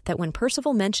doubt that when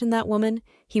Percival mentioned that woman,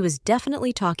 he was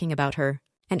definitely talking about her.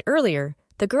 And earlier,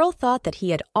 the girl thought that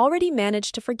he had already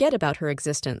managed to forget about her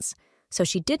existence, so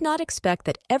she did not expect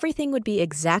that everything would be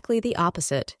exactly the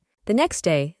opposite. The next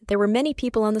day, there were many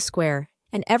people on the square,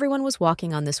 and everyone was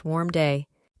walking on this warm day.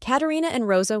 Katerina and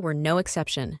Rosa were no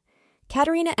exception.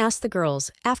 Katerina asked the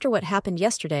girls, after what happened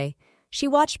yesterday, she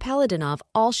watched Paladinov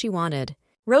all she wanted.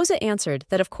 Rosa answered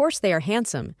that of course they are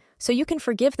handsome, so you can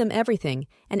forgive them everything,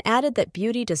 and added that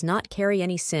beauty does not carry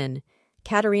any sin.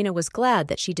 Katerina was glad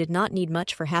that she did not need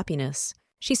much for happiness.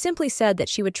 She simply said that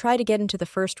she would try to get into the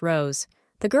first rows.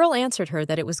 The girl answered her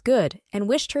that it was good and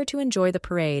wished her to enjoy the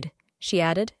parade. She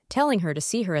added, telling her to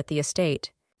see her at the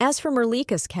estate. As for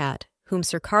Merlika's cat, whom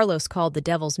Sir Carlos called the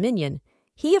devil's minion,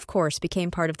 he of course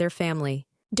became part of their family.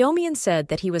 Domian said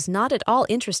that he was not at all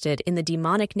interested in the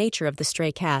demonic nature of the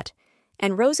stray cat,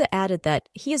 and Rosa added that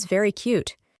he is very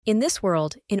cute. In this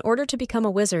world, in order to become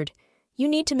a wizard, you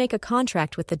need to make a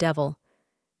contract with the devil.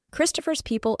 Christopher's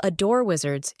people adore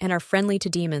wizards and are friendly to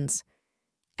demons.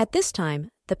 At this time,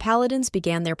 the paladins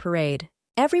began their parade.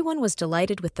 Everyone was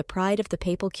delighted with the pride of the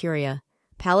papal curia.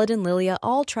 Paladin Lilia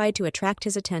all tried to attract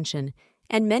his attention,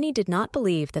 and many did not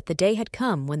believe that the day had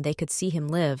come when they could see him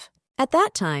live. At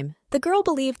that time, the girl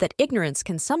believed that ignorance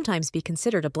can sometimes be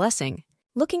considered a blessing.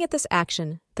 Looking at this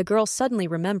action, the girl suddenly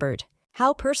remembered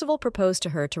how Percival proposed to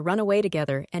her to run away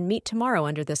together and meet tomorrow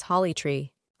under this holly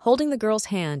tree. Holding the girl's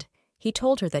hand, he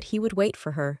told her that he would wait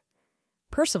for her.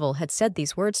 Percival had said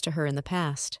these words to her in the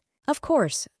past. Of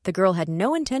course, the girl had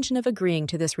no intention of agreeing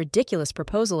to this ridiculous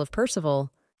proposal of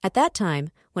Percival. At that time,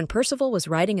 when Percival was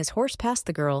riding his horse past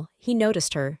the girl, he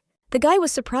noticed her. The guy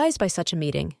was surprised by such a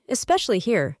meeting, especially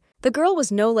here. The girl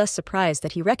was no less surprised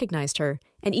that he recognized her,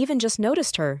 and even just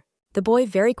noticed her. The boy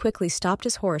very quickly stopped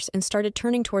his horse and started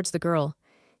turning towards the girl.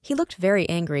 He looked very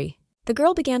angry. The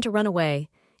girl began to run away,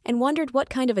 and wondered what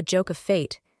kind of a joke of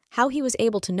fate, how he was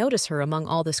able to notice her among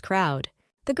all this crowd.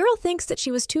 The girl thinks that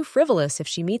she was too frivolous if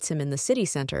she meets him in the city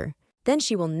center. Then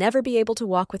she will never be able to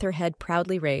walk with her head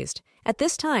proudly raised. At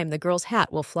this time, the girl's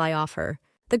hat will fly off her.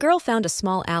 The girl found a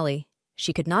small alley.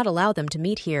 She could not allow them to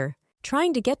meet here.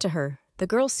 Trying to get to her, the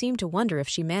girl seemed to wonder if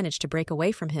she managed to break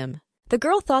away from him. The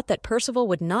girl thought that Percival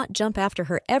would not jump after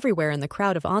her everywhere in the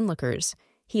crowd of onlookers.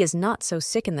 He is not so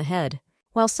sick in the head.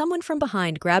 While someone from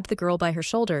behind grabbed the girl by her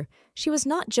shoulder, she was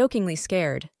not jokingly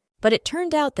scared. But it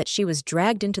turned out that she was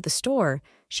dragged into the store.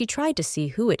 She tried to see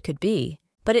who it could be.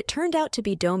 But it turned out to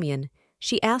be Domian.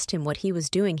 She asked him what he was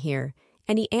doing here,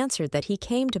 and he answered that he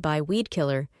came to buy weed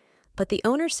killer. But the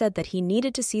owner said that he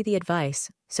needed to see the advice,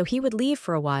 so he would leave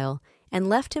for a while, and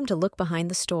left him to look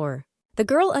behind the store. The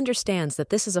girl understands that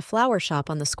this is a flower shop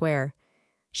on the square.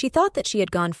 She thought that she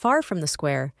had gone far from the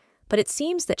square, but it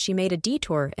seems that she made a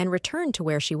detour and returned to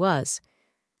where she was.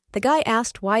 The guy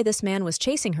asked why this man was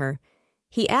chasing her.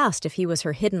 He asked if he was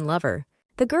her hidden lover.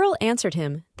 The girl answered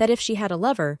him that if she had a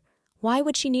lover, why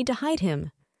would she need to hide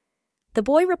him? The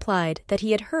boy replied that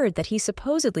he had heard that he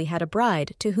supposedly had a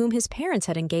bride to whom his parents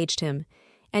had engaged him,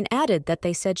 and added that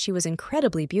they said she was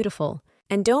incredibly beautiful.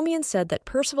 And Domian said that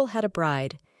Percival had a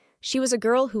bride. She was a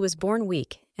girl who was born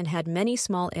weak and had many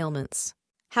small ailments.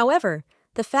 However,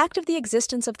 the fact of the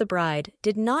existence of the bride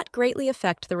did not greatly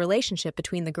affect the relationship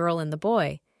between the girl and the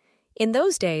boy. In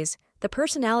those days, the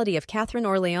personality of Catherine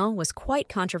Orléans was quite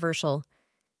controversial.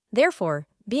 Therefore,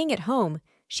 being at home,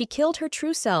 she killed her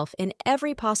true self in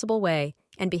every possible way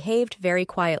and behaved very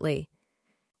quietly.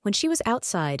 When she was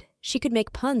outside, she could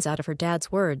make puns out of her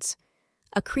dad's words.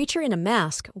 A creature in a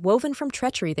mask, woven from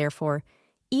treachery, therefore,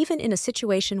 even in a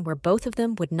situation where both of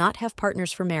them would not have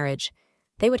partners for marriage,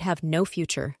 they would have no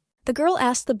future. The girl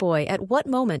asked the boy at what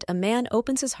moment a man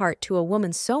opens his heart to a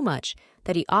woman so much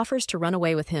that he offers to run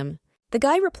away with him. The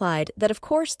guy replied that of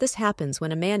course this happens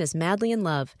when a man is madly in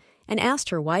love, and asked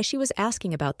her why she was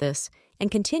asking about this, and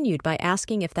continued by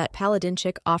asking if that paladin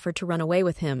chick offered to run away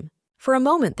with him. For a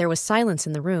moment there was silence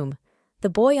in the room. The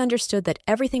boy understood that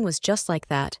everything was just like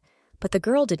that, but the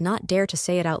girl did not dare to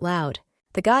say it out loud.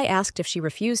 The guy asked if she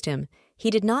refused him. He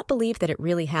did not believe that it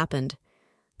really happened.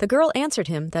 The girl answered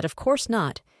him that of course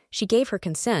not. She gave her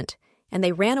consent, and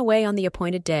they ran away on the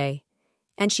appointed day.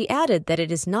 And she added that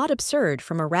it is not absurd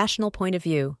from a rational point of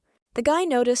view. The guy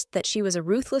noticed that she was a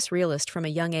ruthless realist from a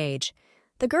young age.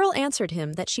 The girl answered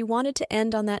him that she wanted to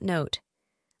end on that note.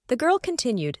 The girl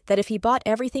continued that if he bought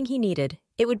everything he needed,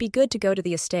 it would be good to go to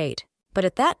the estate. But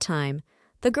at that time,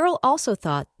 the girl also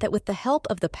thought that with the help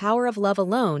of the power of love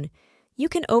alone, you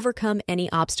can overcome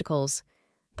any obstacles.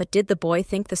 But did the boy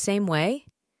think the same way?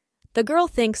 The girl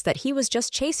thinks that he was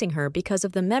just chasing her because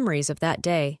of the memories of that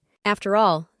day. After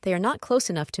all, they are not close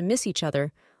enough to miss each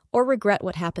other or regret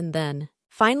what happened then.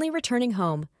 Finally returning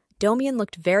home, Domian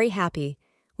looked very happy,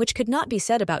 which could not be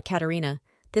said about Katerina.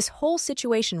 This whole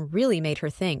situation really made her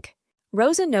think.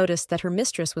 Rosa noticed that her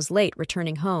mistress was late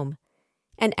returning home,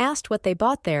 and asked what they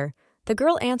bought there. The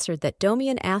girl answered that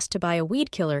Domian asked to buy a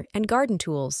weed killer and garden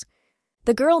tools.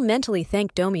 The girl mentally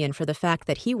thanked Domian for the fact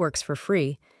that he works for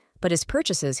free, but his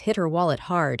purchases hit her wallet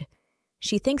hard.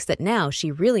 She thinks that now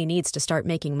she really needs to start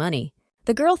making money.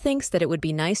 The girl thinks that it would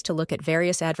be nice to look at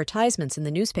various advertisements in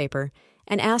the newspaper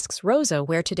and asks Rosa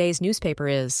where today's newspaper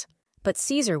is. But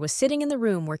Caesar was sitting in the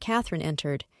room where Catherine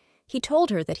entered. He told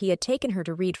her that he had taken her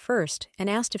to read first and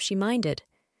asked if she minded.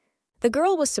 The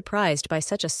girl was surprised by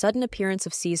such a sudden appearance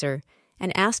of Caesar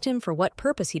and asked him for what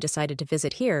purpose he decided to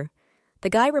visit here. The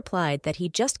guy replied that he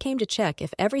just came to check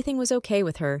if everything was okay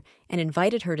with her and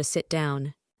invited her to sit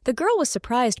down. The girl was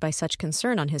surprised by such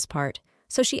concern on his part,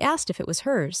 so she asked if it was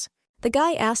hers. The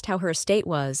guy asked how her estate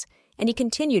was, and he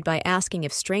continued by asking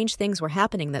if strange things were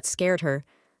happening that scared her.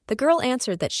 The girl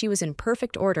answered that she was in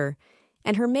perfect order,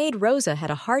 and her maid Rosa had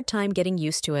a hard time getting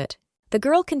used to it. The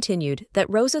girl continued that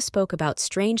Rosa spoke about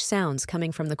strange sounds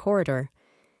coming from the corridor,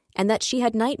 and that she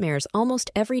had nightmares almost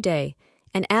every day,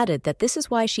 and added that this is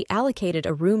why she allocated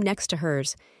a room next to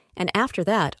hers, and after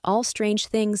that all strange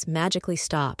things magically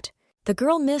stopped. The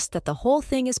girl missed that the whole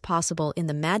thing is possible in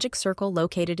the magic circle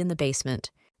located in the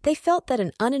basement. They felt that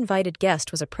an uninvited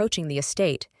guest was approaching the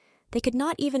estate. They could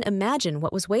not even imagine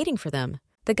what was waiting for them.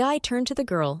 The guy turned to the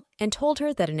girl and told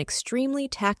her that an extremely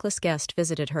tactless guest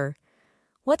visited her.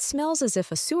 What smells as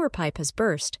if a sewer pipe has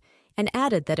burst, and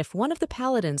added that if one of the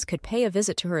paladins could pay a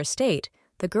visit to her estate,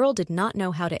 the girl did not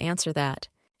know how to answer that.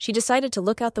 She decided to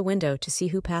look out the window to see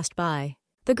who passed by.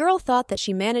 The girl thought that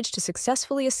she managed to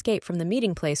successfully escape from the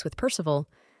meeting place with Percival,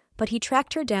 but he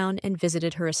tracked her down and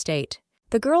visited her estate.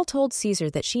 The girl told Caesar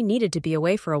that she needed to be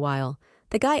away for a while.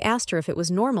 The guy asked her if it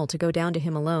was normal to go down to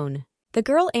him alone. The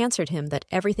girl answered him that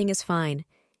everything is fine.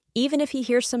 Even if he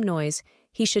hears some noise,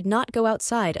 he should not go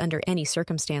outside under any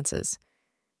circumstances.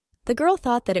 The girl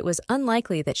thought that it was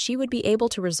unlikely that she would be able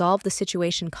to resolve the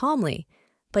situation calmly,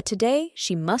 but today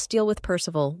she must deal with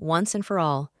Percival once and for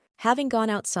all. Having gone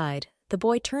outside, the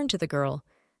boy turned to the girl,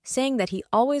 saying that he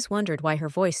always wondered why her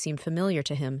voice seemed familiar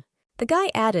to him. The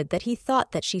guy added that he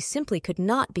thought that she simply could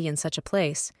not be in such a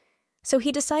place, so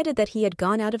he decided that he had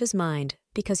gone out of his mind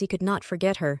because he could not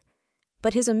forget her.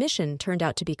 But his omission turned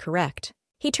out to be correct.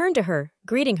 He turned to her,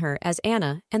 greeting her as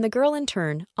Anna, and the girl in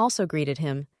turn also greeted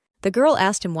him. The girl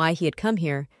asked him why he had come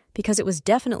here, because it was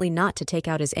definitely not to take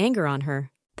out his anger on her.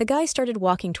 The guy started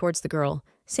walking towards the girl,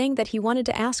 saying that he wanted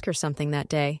to ask her something that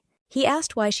day. He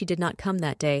asked why she did not come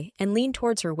that day and leaned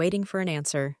towards her waiting for an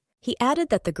answer. He added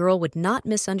that the girl would not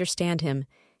misunderstand him.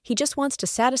 He just wants to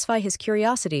satisfy his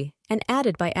curiosity, and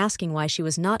added by asking why she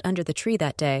was not under the tree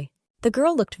that day. The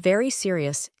girl looked very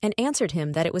serious and answered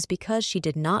him that it was because she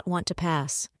did not want to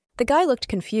pass. The guy looked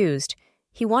confused.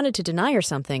 He wanted to deny her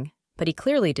something, but he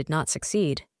clearly did not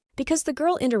succeed. Because the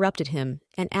girl interrupted him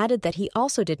and added that he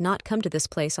also did not come to this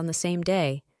place on the same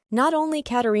day. Not only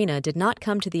Katerina did not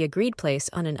come to the agreed place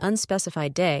on an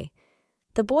unspecified day,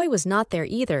 the boy was not there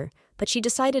either, but she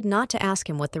decided not to ask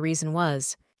him what the reason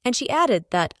was. And she added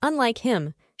that, unlike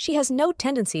him, she has no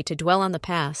tendency to dwell on the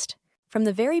past. From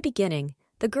the very beginning,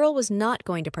 the girl was not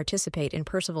going to participate in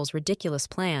Percival's ridiculous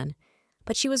plan,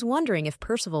 but she was wondering if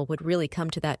Percival would really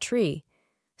come to that tree.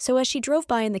 So as she drove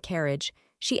by in the carriage,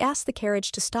 she asked the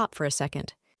carriage to stop for a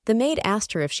second. The maid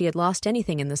asked her if she had lost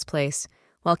anything in this place,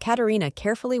 while Katerina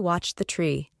carefully watched the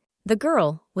tree. The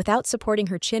girl, without supporting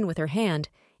her chin with her hand,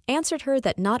 answered her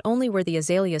that not only were the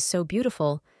azaleas so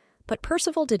beautiful, but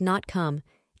Percival did not come,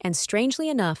 and strangely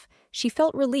enough, she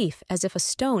felt relief as if a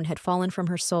stone had fallen from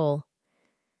her soul.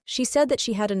 She said that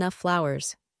she had enough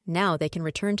flowers. Now they can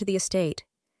return to the estate.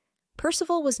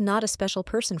 Percival was not a special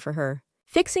person for her.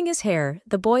 Fixing his hair,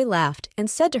 the boy laughed and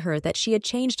said to her that she had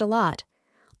changed a lot,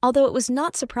 although it was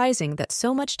not surprising that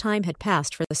so much time had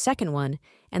passed for the second one,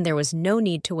 and there was no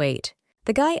need to wait.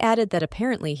 The guy added that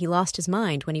apparently he lost his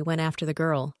mind when he went after the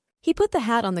girl. He put the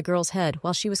hat on the girl's head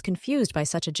while she was confused by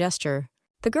such a gesture.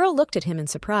 The girl looked at him in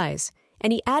surprise,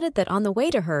 and he added that on the way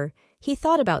to her, he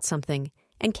thought about something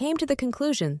and came to the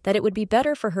conclusion that it would be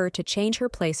better for her to change her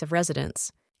place of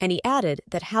residence. And he added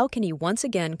that how can he once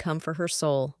again come for her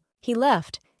soul? He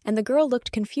left, and the girl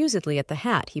looked confusedly at the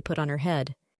hat he put on her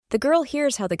head. The girl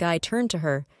hears how the guy turned to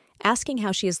her, asking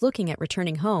how she is looking at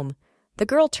returning home. The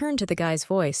girl turned to the guy's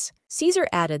voice. Caesar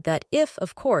added that if,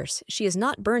 of course, she is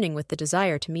not burning with the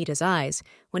desire to meet his eyes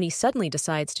when he suddenly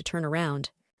decides to turn around.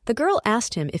 The girl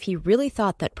asked him if he really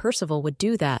thought that Percival would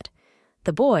do that.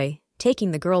 The boy,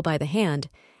 taking the girl by the hand,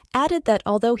 added that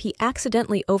although he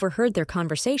accidentally overheard their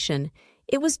conversation,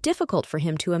 It was difficult for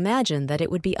him to imagine that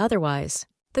it would be otherwise.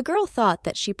 The girl thought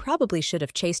that she probably should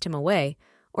have chased him away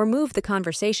or moved the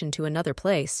conversation to another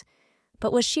place.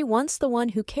 But was she once the one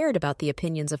who cared about the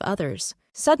opinions of others?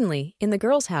 Suddenly, in the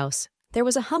girl's house, there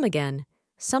was a hum again.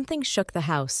 Something shook the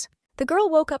house. The girl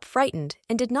woke up frightened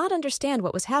and did not understand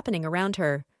what was happening around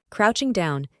her. Crouching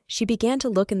down, she began to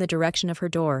look in the direction of her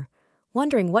door,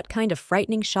 wondering what kind of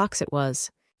frightening shocks it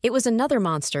was. It was another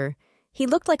monster. He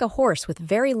looked like a horse with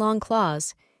very long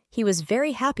claws. He was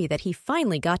very happy that he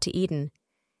finally got to Eden.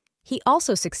 He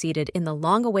also succeeded in the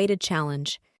long-awaited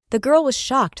challenge. The girl was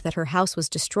shocked that her house was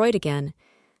destroyed again.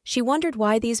 She wondered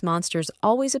why these monsters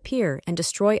always appear and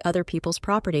destroy other people's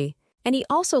property. And he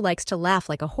also likes to laugh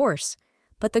like a horse.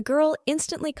 But the girl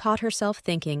instantly caught herself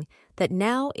thinking that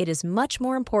now it is much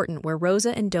more important where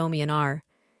Rosa and Domian are.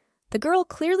 The girl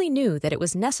clearly knew that it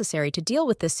was necessary to deal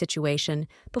with this situation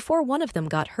before one of them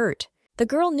got hurt. The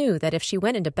girl knew that if she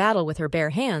went into battle with her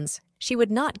bare hands, she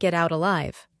would not get out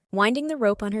alive. Winding the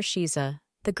rope on her shiza,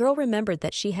 the girl remembered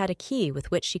that she had a key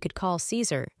with which she could call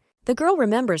Caesar. The girl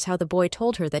remembers how the boy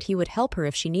told her that he would help her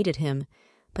if she needed him,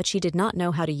 but she did not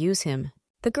know how to use him.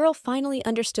 The girl finally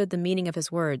understood the meaning of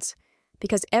his words,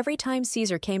 because every time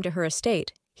Caesar came to her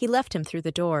estate, he left him through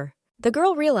the door. The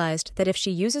girl realized that if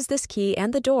she uses this key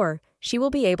and the door, she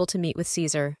will be able to meet with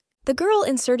Caesar. The girl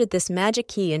inserted this magic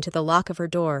key into the lock of her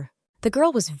door. The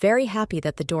girl was very happy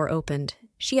that the door opened.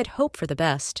 She had hope for the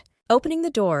best. Opening the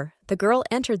door, the girl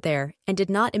entered there and did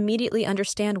not immediately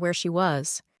understand where she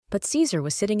was. But Caesar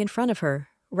was sitting in front of her,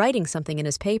 writing something in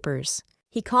his papers.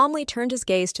 He calmly turned his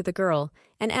gaze to the girl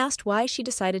and asked why she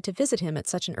decided to visit him at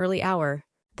such an early hour.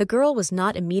 The girl was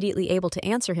not immediately able to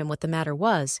answer him what the matter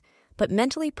was, but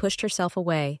mentally pushed herself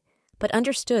away, but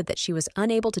understood that she was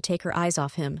unable to take her eyes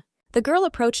off him. The girl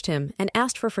approached him and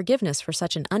asked for forgiveness for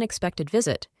such an unexpected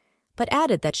visit, but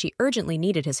added that she urgently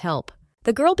needed his help.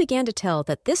 The girl began to tell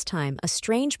that this time a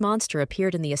strange monster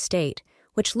appeared in the estate,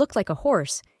 which looked like a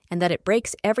horse, and that it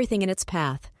breaks everything in its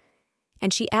path.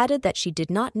 And she added that she did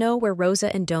not know where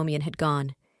Rosa and Domian had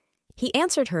gone. He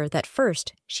answered her that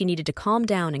first she needed to calm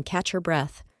down and catch her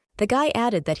breath. The guy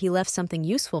added that he left something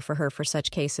useful for her for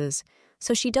such cases,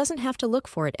 so she doesn't have to look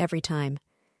for it every time.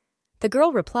 The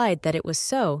girl replied that it was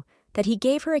so, that he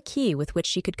gave her a key with which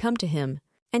she could come to him,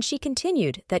 and she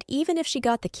continued that even if she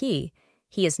got the key,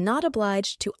 he is not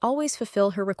obliged to always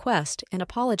fulfill her request and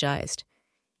apologized.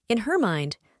 In her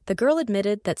mind, the girl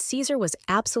admitted that Caesar was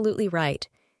absolutely right.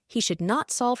 He should not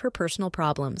solve her personal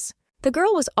problems. The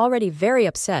girl was already very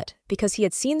upset because he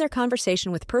had seen their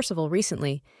conversation with Percival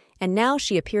recently, and now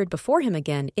she appeared before him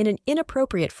again in an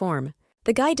inappropriate form.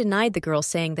 The guy denied the girl,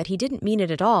 saying that he didn't mean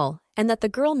it at all and that the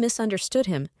girl misunderstood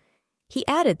him. He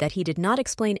added that he did not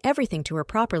explain everything to her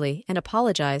properly and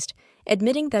apologized,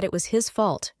 admitting that it was his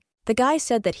fault. The guy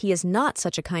said that he is not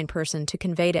such a kind person to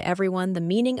convey to everyone the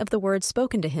meaning of the words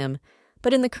spoken to him,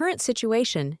 but in the current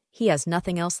situation, he has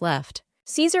nothing else left.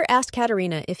 Caesar asked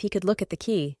Katerina if he could look at the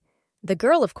key. The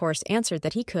girl, of course, answered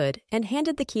that he could and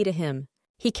handed the key to him.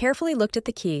 He carefully looked at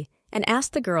the key and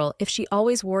asked the girl if she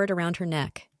always wore it around her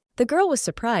neck. The girl was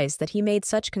surprised that he made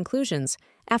such conclusions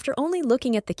after only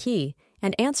looking at the key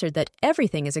and answered that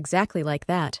everything is exactly like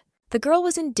that. The girl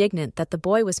was indignant that the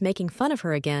boy was making fun of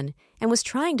her again and was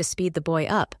trying to speed the boy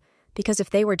up, because if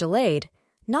they were delayed,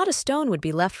 not a stone would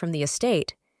be left from the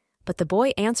estate. But the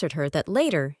boy answered her that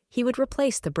later he would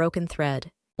replace the broken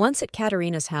thread. Once at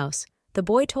Katerina's house, the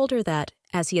boy told her that,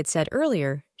 as he had said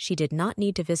earlier, she did not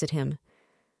need to visit him.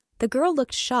 The girl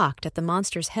looked shocked at the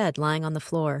monster's head lying on the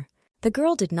floor. The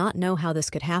girl did not know how this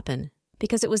could happen,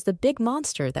 because it was the big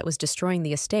monster that was destroying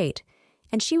the estate,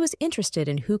 and she was interested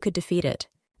in who could defeat it.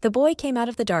 The boy came out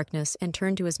of the darkness and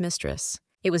turned to his mistress.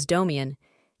 It was Domian.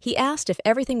 He asked if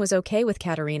everything was okay with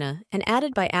Katerina and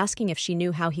added by asking if she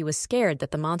knew how he was scared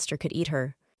that the monster could eat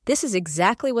her. This is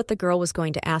exactly what the girl was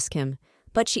going to ask him,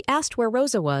 but she asked where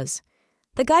Rosa was.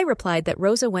 The guy replied that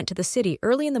Rosa went to the city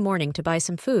early in the morning to buy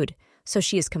some food, so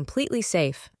she is completely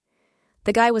safe.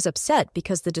 The guy was upset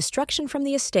because the destruction from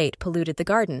the estate polluted the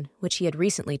garden, which he had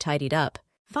recently tidied up.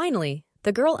 Finally,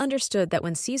 the girl understood that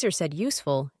when Caesar said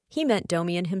useful, he meant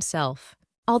Domian himself.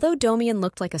 Although Domian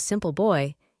looked like a simple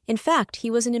boy, in fact, he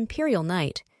was an imperial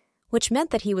knight, which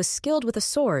meant that he was skilled with a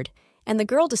sword, and the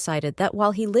girl decided that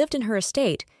while he lived in her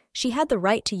estate, she had the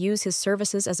right to use his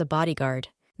services as a bodyguard.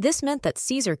 This meant that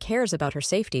Caesar cares about her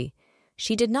safety.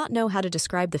 She did not know how to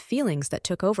describe the feelings that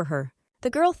took over her. The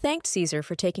girl thanked Caesar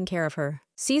for taking care of her.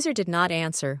 Caesar did not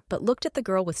answer, but looked at the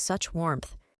girl with such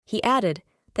warmth. He added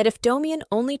that if Domian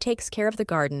only takes care of the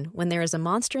garden when there is a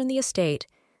monster in the estate,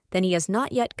 then he has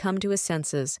not yet come to his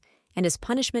senses, and his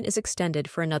punishment is extended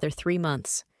for another 3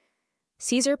 months.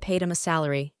 Caesar paid him a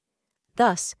salary.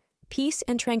 Thus, peace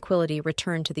and tranquility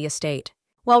returned to the estate.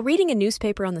 While reading a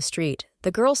newspaper on the street,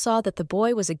 the girl saw that the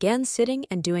boy was again sitting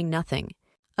and doing nothing.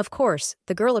 Of course,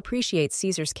 the girl appreciates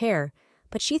Caesar's care,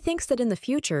 but she thinks that in the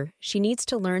future she needs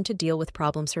to learn to deal with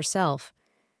problems herself.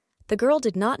 The girl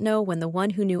did not know when the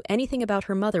one who knew anything about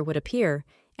her mother would appear,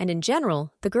 and in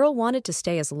general, the girl wanted to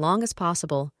stay as long as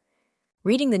possible.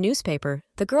 Reading the newspaper,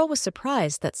 the girl was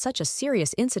surprised that such a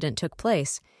serious incident took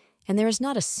place, and there is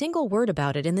not a single word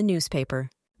about it in the newspaper.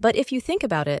 But if you think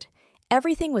about it,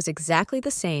 everything was exactly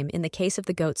the same in the case of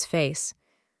the goat's face.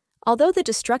 Although the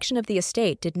destruction of the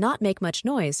estate did not make much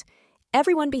noise,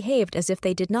 everyone behaved as if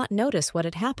they did not notice what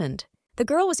had happened. The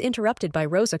girl was interrupted by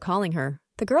Rosa calling her.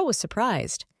 The girl was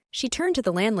surprised. She turned to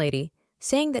the landlady,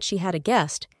 saying that she had a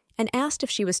guest, and asked if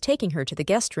she was taking her to the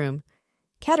guest room.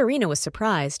 Katerina was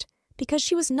surprised, because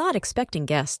she was not expecting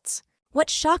guests. What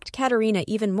shocked Katerina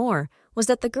even more was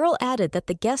that the girl added that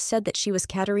the guest said that she was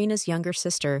Katerina's younger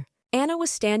sister. Anna was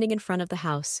standing in front of the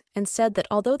house and said that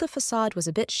although the facade was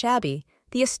a bit shabby,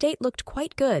 the estate looked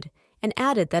quite good, and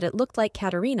added that it looked like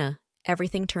Katerina.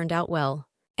 Everything turned out well.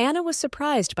 Anna was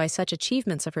surprised by such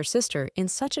achievements of her sister in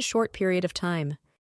such a short period of time.